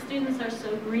sometimes students are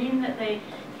so green that they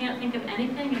can't think of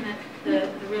anything, and that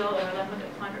the real, I'm a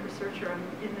climate researcher, I'm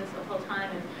in this the whole time.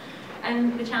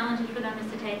 And the challenge for them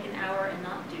is to take an hour and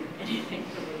not do anything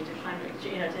really to climate,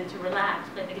 to relax,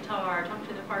 play the guitar, talk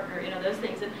to their partner, those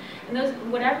things. And those,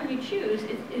 whatever you choose,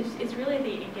 it's really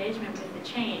the engagement with the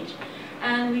change.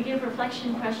 And we give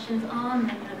reflection questions on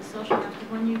the social life.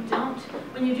 When you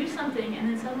do something and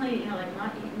then suddenly, like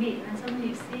not eat meat, and then suddenly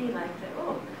you see like that,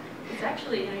 oh, it's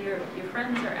actually, your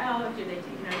friends are out,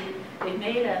 they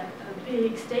made a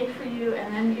big steak for you,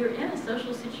 and then you're in a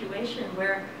social situation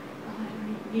where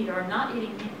meat or I'm not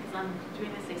eating meat because I'm doing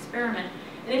this experiment.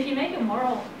 And if you make a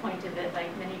moral point of it,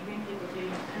 like many green people do, you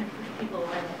kind of push people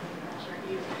away,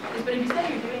 but if you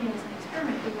say you're doing it as an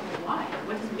experiment, people go, why?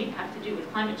 What does meat have to do with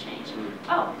climate change?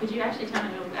 Oh, could you actually tell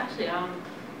me, actually,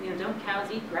 don't cows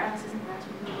eat grass? Isn't grass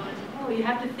renewable? Oh, you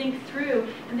have to think through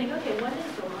and think, okay, what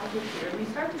is the logic here? And you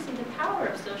start to see the power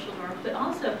of social norms, but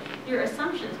also your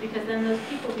assumptions, because then those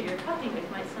people who you're talking with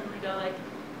might suddenly go like,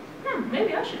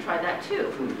 maybe I should try that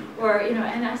too. Or,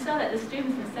 and I saw that the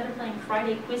students, instead of playing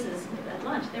Friday quizzes at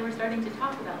lunch, they were starting to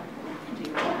talk about, what can I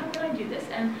do? How can I do this?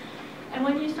 And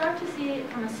when you start to see it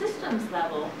from a systems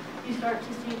level, you start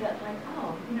to see that like,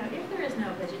 oh, if there is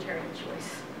no vegetarian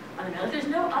choice on the mill, if there's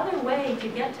no other way to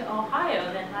get to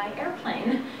Ohio than by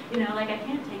airplane, like I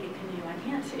can't take a canoe, I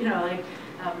can't,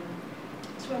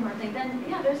 swim or thing, then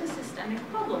yeah, there's a systemic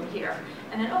problem here.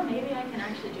 And then, oh, maybe I can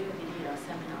actually do a video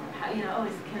seminar. How,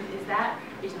 is that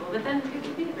reasonable? But then it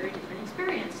would be a very different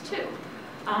experience too.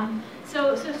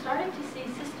 So starting to see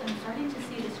systems, starting to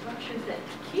see the structures that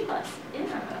keep us in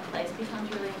a place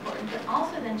becomes really important, but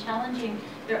also then challenging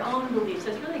their own beliefs.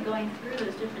 So it's really going through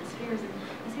those different spheres and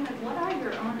seeing like, what are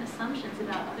your own assumptions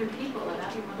about other people,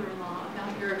 about your mother-in-law,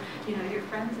 about your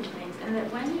friends and things, and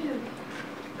that when you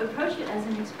approach it as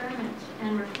an experiment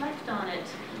and reflect on it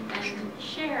and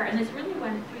share, and it's really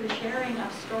when through the sharing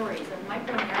of stories, of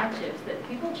micro-narratives, that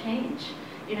people change,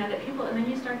 that people, and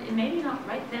then you start, and maybe not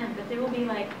right then, but there will be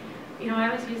like, I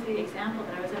always use the example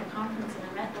that I was at a conference and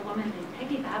I met a woman named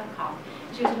Peggy Babcock.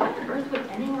 She goes, why on earth would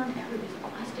anyone ever use a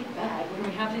plastic bag when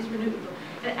we have these renewable?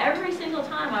 And every single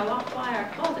time I walk by our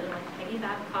closet, I'm like, Peggy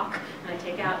Babcock, and I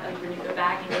take out a renewable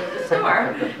bag and go to the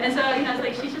store. And so, it's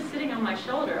like she's just sitting on my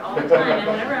shoulder all the time. And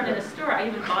whenever I'm in a store, I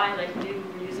even buy like new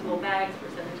reusable bags for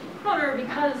 17 kroner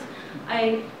because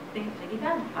I think of Peggy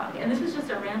Babcock. And this was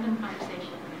just a random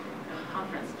conversation at a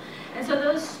conference. And so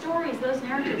those stories, those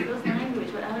narratives, those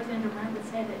language, what Alexander Brand would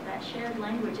say, that shared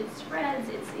language, it spreads.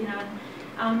 It's, you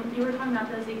were talking about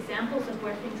those examples of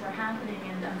where things are happening,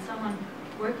 and someone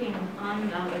working on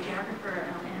a geographer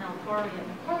in El Pori at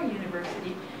Macquarie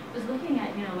University was looking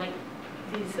at, like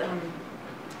these,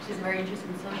 she's very interested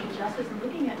in social justice and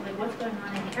looking at like what's going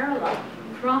on in Kerala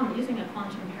from using a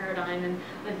quantum paradigm and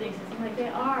the things. It's like they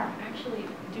are actually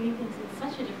doing things in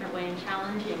such a different way and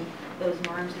challenging those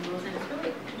norms and rules. And it's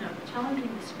really, challenging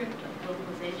the script of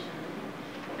globalization.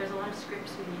 I think there's a lot of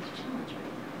scripts we need to challenge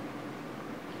right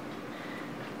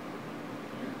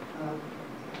now.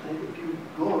 If you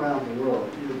go around the world,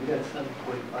 you've got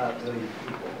 7.5 billion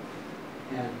people,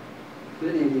 and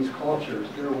many of these cultures,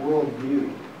 their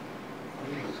worldview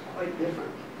is quite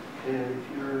different. And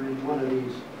if you're in one of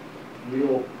these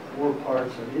real poor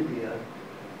parts of India,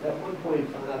 that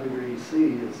 1.5 degrees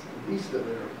C is the least of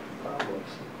their problems,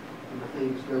 and the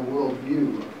things, their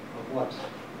worldview of what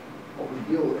we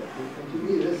deal with. And to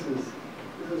me, this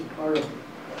is part of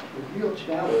the real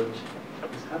challenge.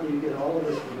 Is how do you get all of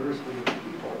this diversity of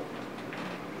people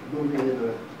moving in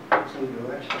the same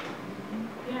direction?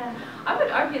 Yeah, I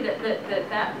would argue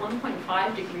that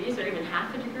 1.5 degrees or even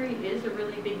half a degree is a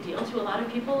really big deal to a lot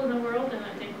of people in the world, and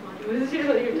I think was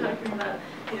you're talking about,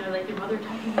 like your mother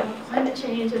talking about climate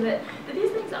change, and that these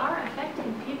things are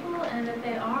affecting people, and that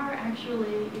they are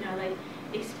actually, like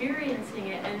experiencing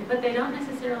it, but they don't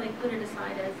necessarily put it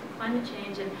aside as climate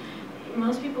change. And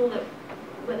most people that,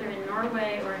 whether in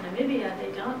Norway or in Namibia,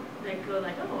 they go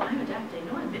like, oh, I'm adapting,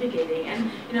 no, I'm mitigating.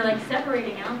 And, like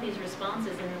separating out these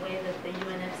responses in the way that the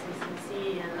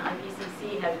UNFCCC and the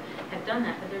IPCC have done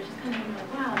that. But they're just kind of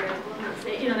like, wow, they're a little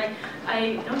bit, like,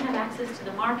 I don't have access to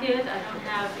the market, I don't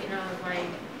have, my,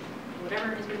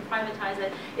 whatever is being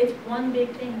privatized. It's one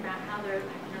big thing about how they're,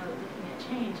 looking at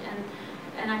change.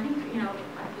 And I think, I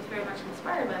was very much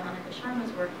inspired by Monica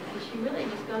Sharma's work, because she really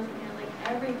just goes, like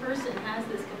every person has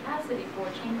this capacity for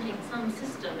changing some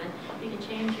system, and you can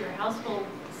change your household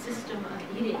system of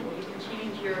eating, you can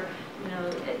change your,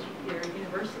 your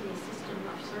university system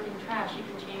of sorting trash, you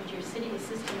can change your city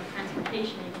system of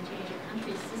transportation, you can change your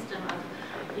country's system of,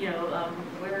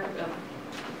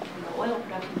 oil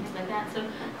production, things like that. So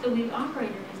we operate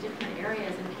in these different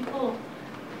areas, and people,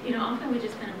 often we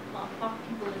just kind of plop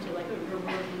people into like, oh, your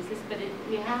world is this, but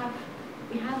we have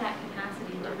that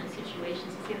capacity in different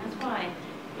situations. And that's why,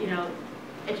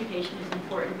 education is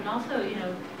important, but also,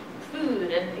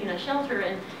 food and, shelter,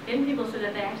 and getting people so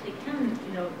that they actually can,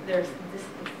 there's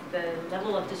the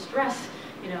level of distress,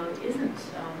 isn't,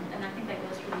 and I think that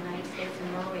goes for the United States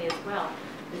and Norway as well,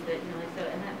 is that,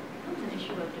 and that becomes an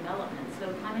issue of development.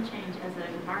 So climate change as an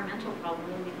environmental problem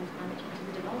really becomes climate change as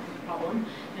a development problem.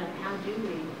 How do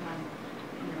we,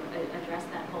 address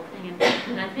that whole thing?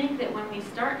 And I think that when we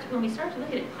start to look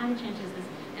at it, climate change is this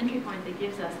entry point that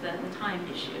gives us the time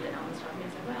issue that Ellen's talking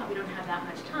about. It's like, well, we don't have that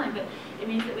much time, but it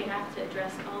means that we have to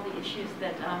address all the issues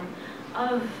that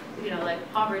of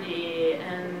like poverty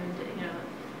and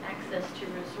access to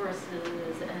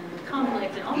resources and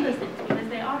conflict and all those things, because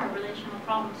they are relational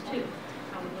problems too.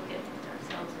 How we look at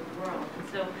ourselves in the world. And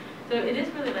so it is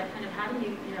really like kind of how do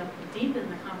you deepen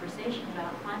the conversation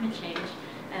about climate change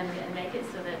and make it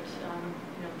so that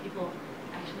people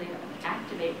actually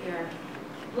activate their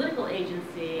political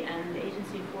agency and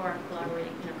agency for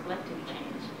collaborating, collective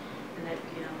change, and that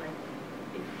like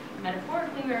if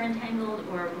metaphorically we are entangled,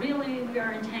 or really we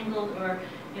are entangled, or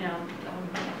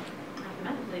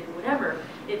mathematically or whatever,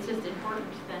 it's just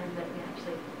important then that we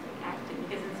actually act it,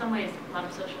 because in some ways a lot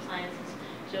of social sciences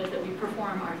shows that we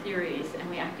perform our theories and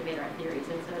we activate our theories.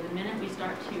 And so the minute we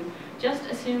start to just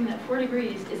assume that 4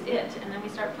 degrees is it, and then we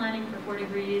start planning for 4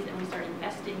 degrees, and we start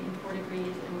investing in 4 degrees,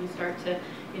 and we start to,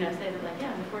 say that like,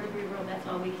 yeah, in the 4-degree world, that's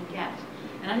all we can get.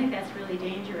 And I think that's really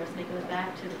dangerous, and it goes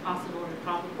back to the possible and the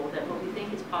probable, that what we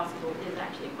think is possible is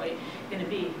actually quite going to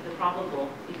be the probable,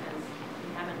 because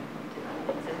we haven't looked at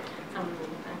other things. And someone will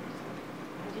look back and say,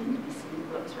 why didn't we see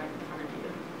what's right in front of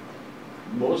you?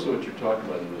 Most of what you're talking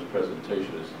about in this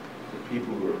presentation is the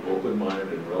people who are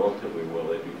open-minded and relatively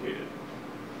well-educated.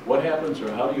 What happens, or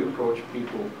how do you approach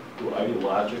people who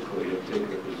ideologically have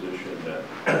taken a position that,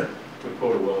 to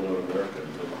quote a well-known American,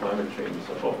 that climate change is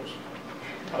a hoax?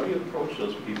 How do you approach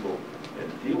those people and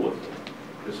deal with them?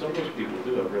 Because some of those people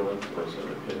do have real influence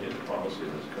and opinion and policy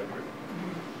in this country.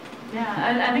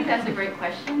 Yeah, I think that's a great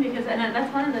question, because that's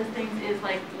one of those things is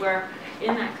like where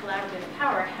in that collaborative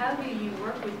power, how do you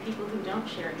work with people who don't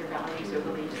share your values or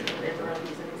beliefs and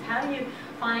worldviews? How do you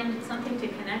find something to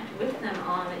connect with them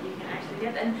on that you can actually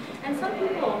get? And some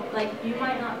people, like, you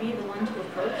might not be the one to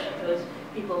approach those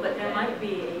people, but there might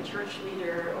be a church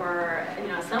leader or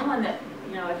someone that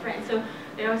a friend. So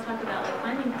they always talk about like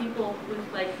finding people with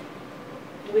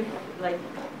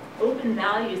open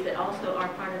values that also are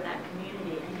part of that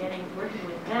community, and working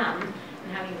with them and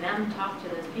having them talk to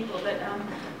those people.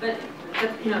 But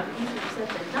easier said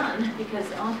than done, because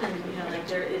often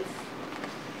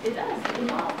it does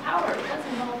involve power, it does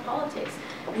involve politics,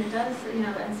 and it does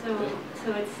and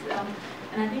so it's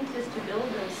and I think just to build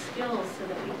those skills so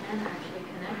that we can actually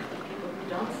connect with people who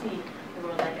don't see the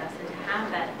world like us, and to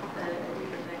have that deep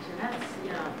connection, that's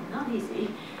not easy.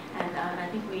 And I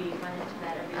think we run into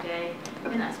that every day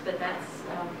in us, but that's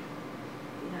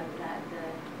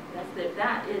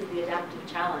that is the adaptive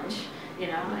challenge,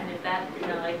 and if that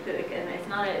and it's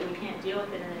not we can't deal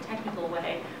with it in a technical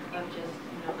way of just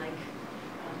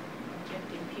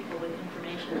injecting people with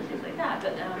information and things like that,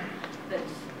 but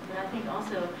I think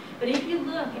also, but if you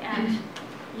look at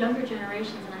younger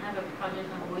generations, and I have a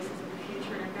project on Voices of the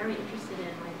Future, and I'm very interested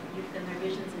in youth and their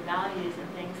visions and values and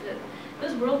things, that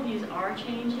those worldviews are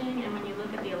changing. And when you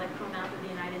look at the electoral map of the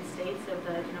United States of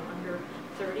the under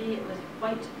 30, it was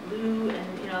quite blue,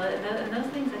 and and those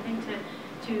things, I think,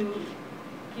 to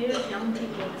give young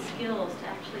people the skills to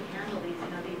actually handle these,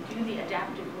 they do the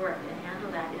adaptive work and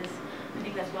handle that is, I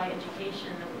think that's why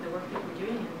education, the work that we're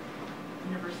doing in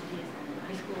universities and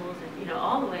high schools and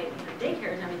all the way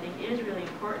daycares and everything is really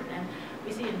important. And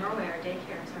we see in Norway our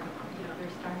daycares are,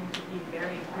 they're starting to be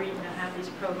very green, have these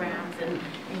programs and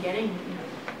getting,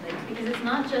 like, because it's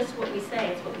not just what we say,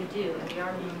 it's what we do, and we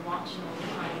are being watched all the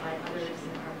time by others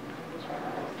in our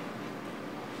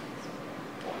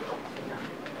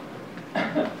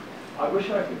I wish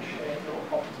I could share your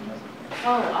optimism.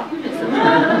 Oh, optimism.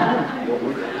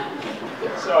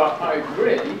 So I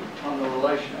agree on the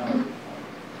relationality point,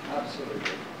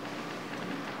 absolutely.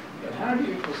 But how do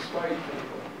you persuade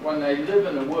people when they live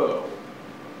in a world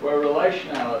where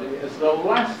relationality is the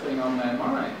last thing on their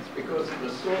minds because of the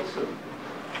sorts of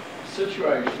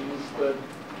situations that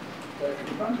they're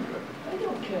confronted with? They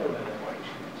don't care where their wage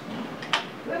comes from.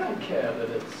 They don't care that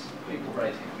it's people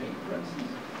raising meat, for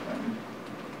instance.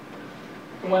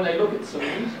 And when they look at some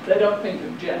meat, they don't think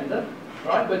of gender,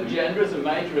 right? But gender is a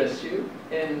major issue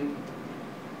in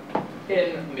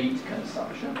meat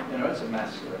consumption. It's a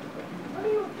masculine thing. Why do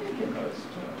you think in those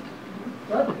terms?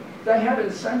 But they have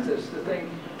incentives to think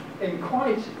in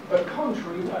quite a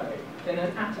contrary way, in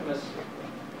an atomistic way.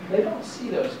 They don't see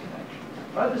those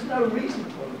connections, right? There's no reason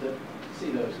for them to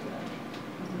see those connections.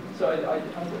 So I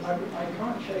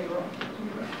can't share your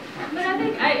optimism. But I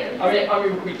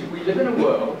think we live in a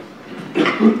world. We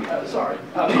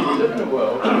live in a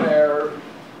world where,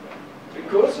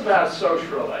 because of our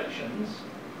social relations,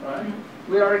 right,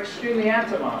 we are extremely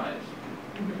atomized.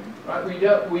 Right?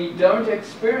 We don't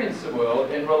experience the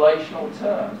world in relational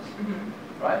terms.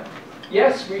 Right?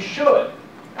 Yes, we should,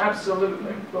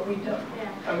 absolutely, but we don't,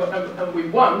 and we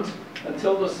won't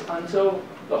until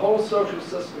the whole social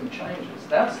system changes.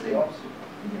 That's the obstacle.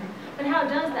 But how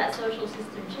does that social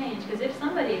system change? Because if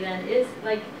somebody then is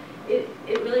like, it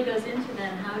really goes into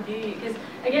then how do you, because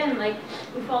again, like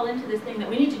we fall into this thing that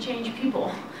we need to change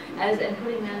people and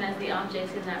putting them as the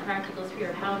objects in that practical sphere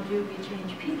of how do we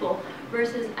change people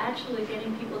versus actually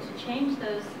getting people to change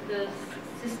those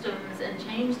systems and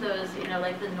change those,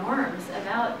 like the norms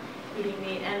about eating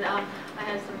meat. And I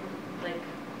had some like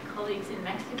colleagues in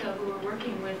Mexico who were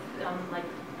working with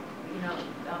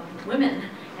women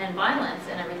and violence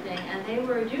and everything, and they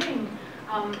were doing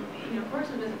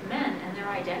courses with men and their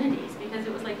identities, because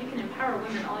it was like you can empower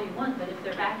women all you want, but if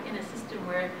they're back in a system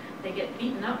where they get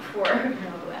beaten up for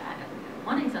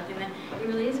wanting something, then it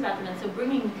really is about them. And so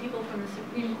bringing people from the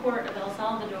Supreme Court of El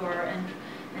Salvador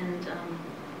and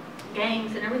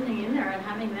gangs and everything in there and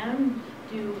having them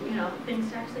do things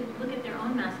to actually look at their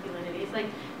own masculinities. Like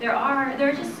there are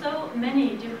just so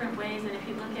many different ways, and if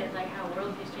you look at like how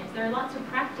worldviews change, there are lots of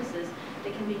practices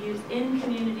that can be used in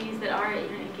communities that are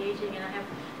engaging. And I have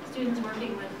students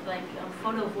working with like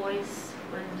photo voice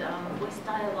and voice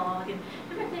dialogue and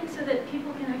different things so that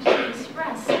people can actually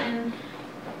express. And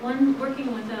one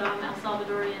working with El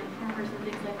Salvadorian farmers and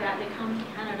things like that, they come to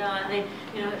Canada and they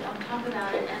talk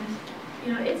about it, and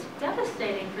it's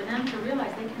devastating for them to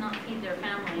realize they cannot feed their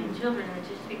family and children and to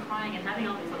just be crying and having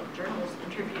all these like journalists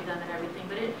interview them and everything.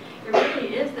 But it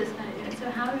really is this kind of,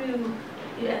 so how do,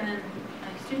 and then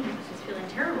my student was just feeling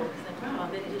terrible because like,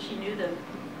 wow, she knew the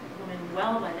woman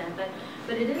well by then.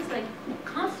 But it is like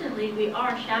constantly we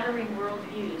are shattering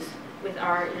worldviews with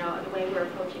our, the way we're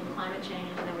approaching climate change,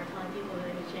 and then we're telling people that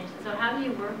they need to change. So how do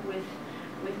you work with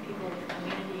people, with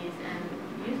communities, and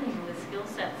using the skill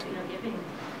sets, giving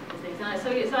things. So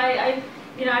I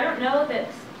don't know that,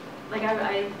 like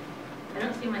I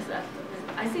don't see myself.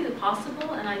 I see the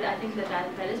possible, and I think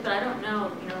that is, but I don't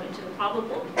know, into the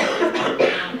probable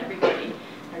on everybody,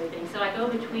 everything. So I go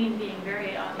between being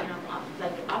very,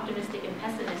 like optimistic and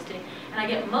pessimistic, and I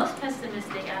get most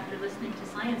pessimistic after listening to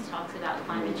science talks about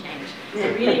climate change,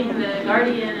 so reading The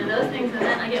Guardian and those things, and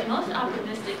then I get most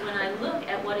optimistic when I look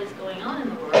at what is going on in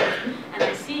the world, and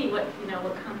I see what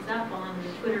comes up on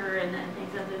Twitter and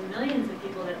things of the millions of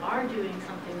people that are doing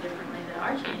something differently, that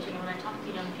are changing. And when I talk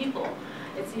to young people,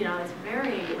 it's it's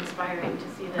very inspiring to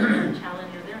see them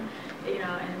challenge them,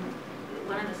 and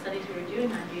one of the studies we were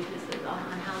doing on youth is on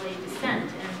how they dissent,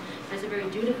 and there's a very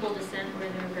dutiful dissent where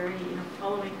they're very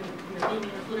following being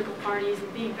in the political parties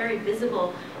and being very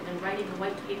visible and writing the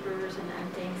white papers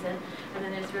and things, and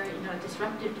then there's very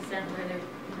disruptive dissent where they're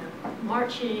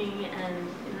marching and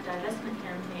divestment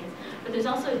campaigns. But there's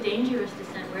also dangerous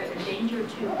dissent where there's danger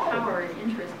to power and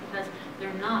interest because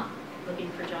they're not looking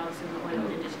for jobs in the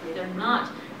oil industry. They're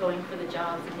not going for the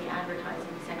jobs in the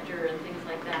advertising sector and things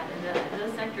like that. And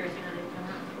those sectors, they come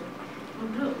out and go, oh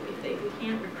no, if we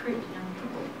can't recruit young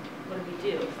people, what do we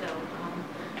do?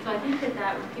 So I think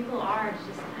that when people are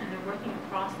just, and they're working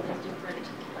across those different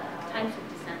types of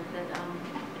dissent, that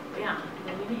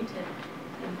we need to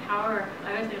empower,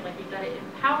 I always think like you've got to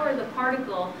empower the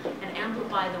particle and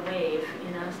amplify the wave,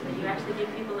 you know, so that you actually give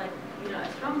people like, you know,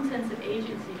 a strong sense of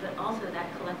agency, but also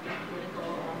that collective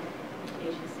political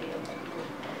agency.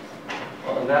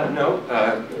 Well, on that note,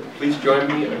 please join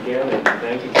me again in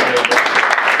thanking Karen.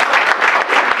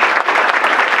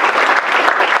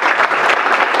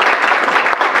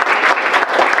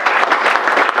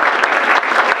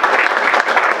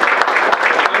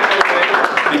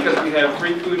 Because we have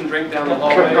free food and drink down the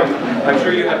hallway. I'm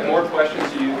sure you have more questions,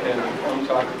 so you can come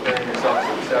talk to Karen yourself at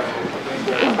the reception. Please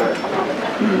join us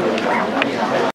there.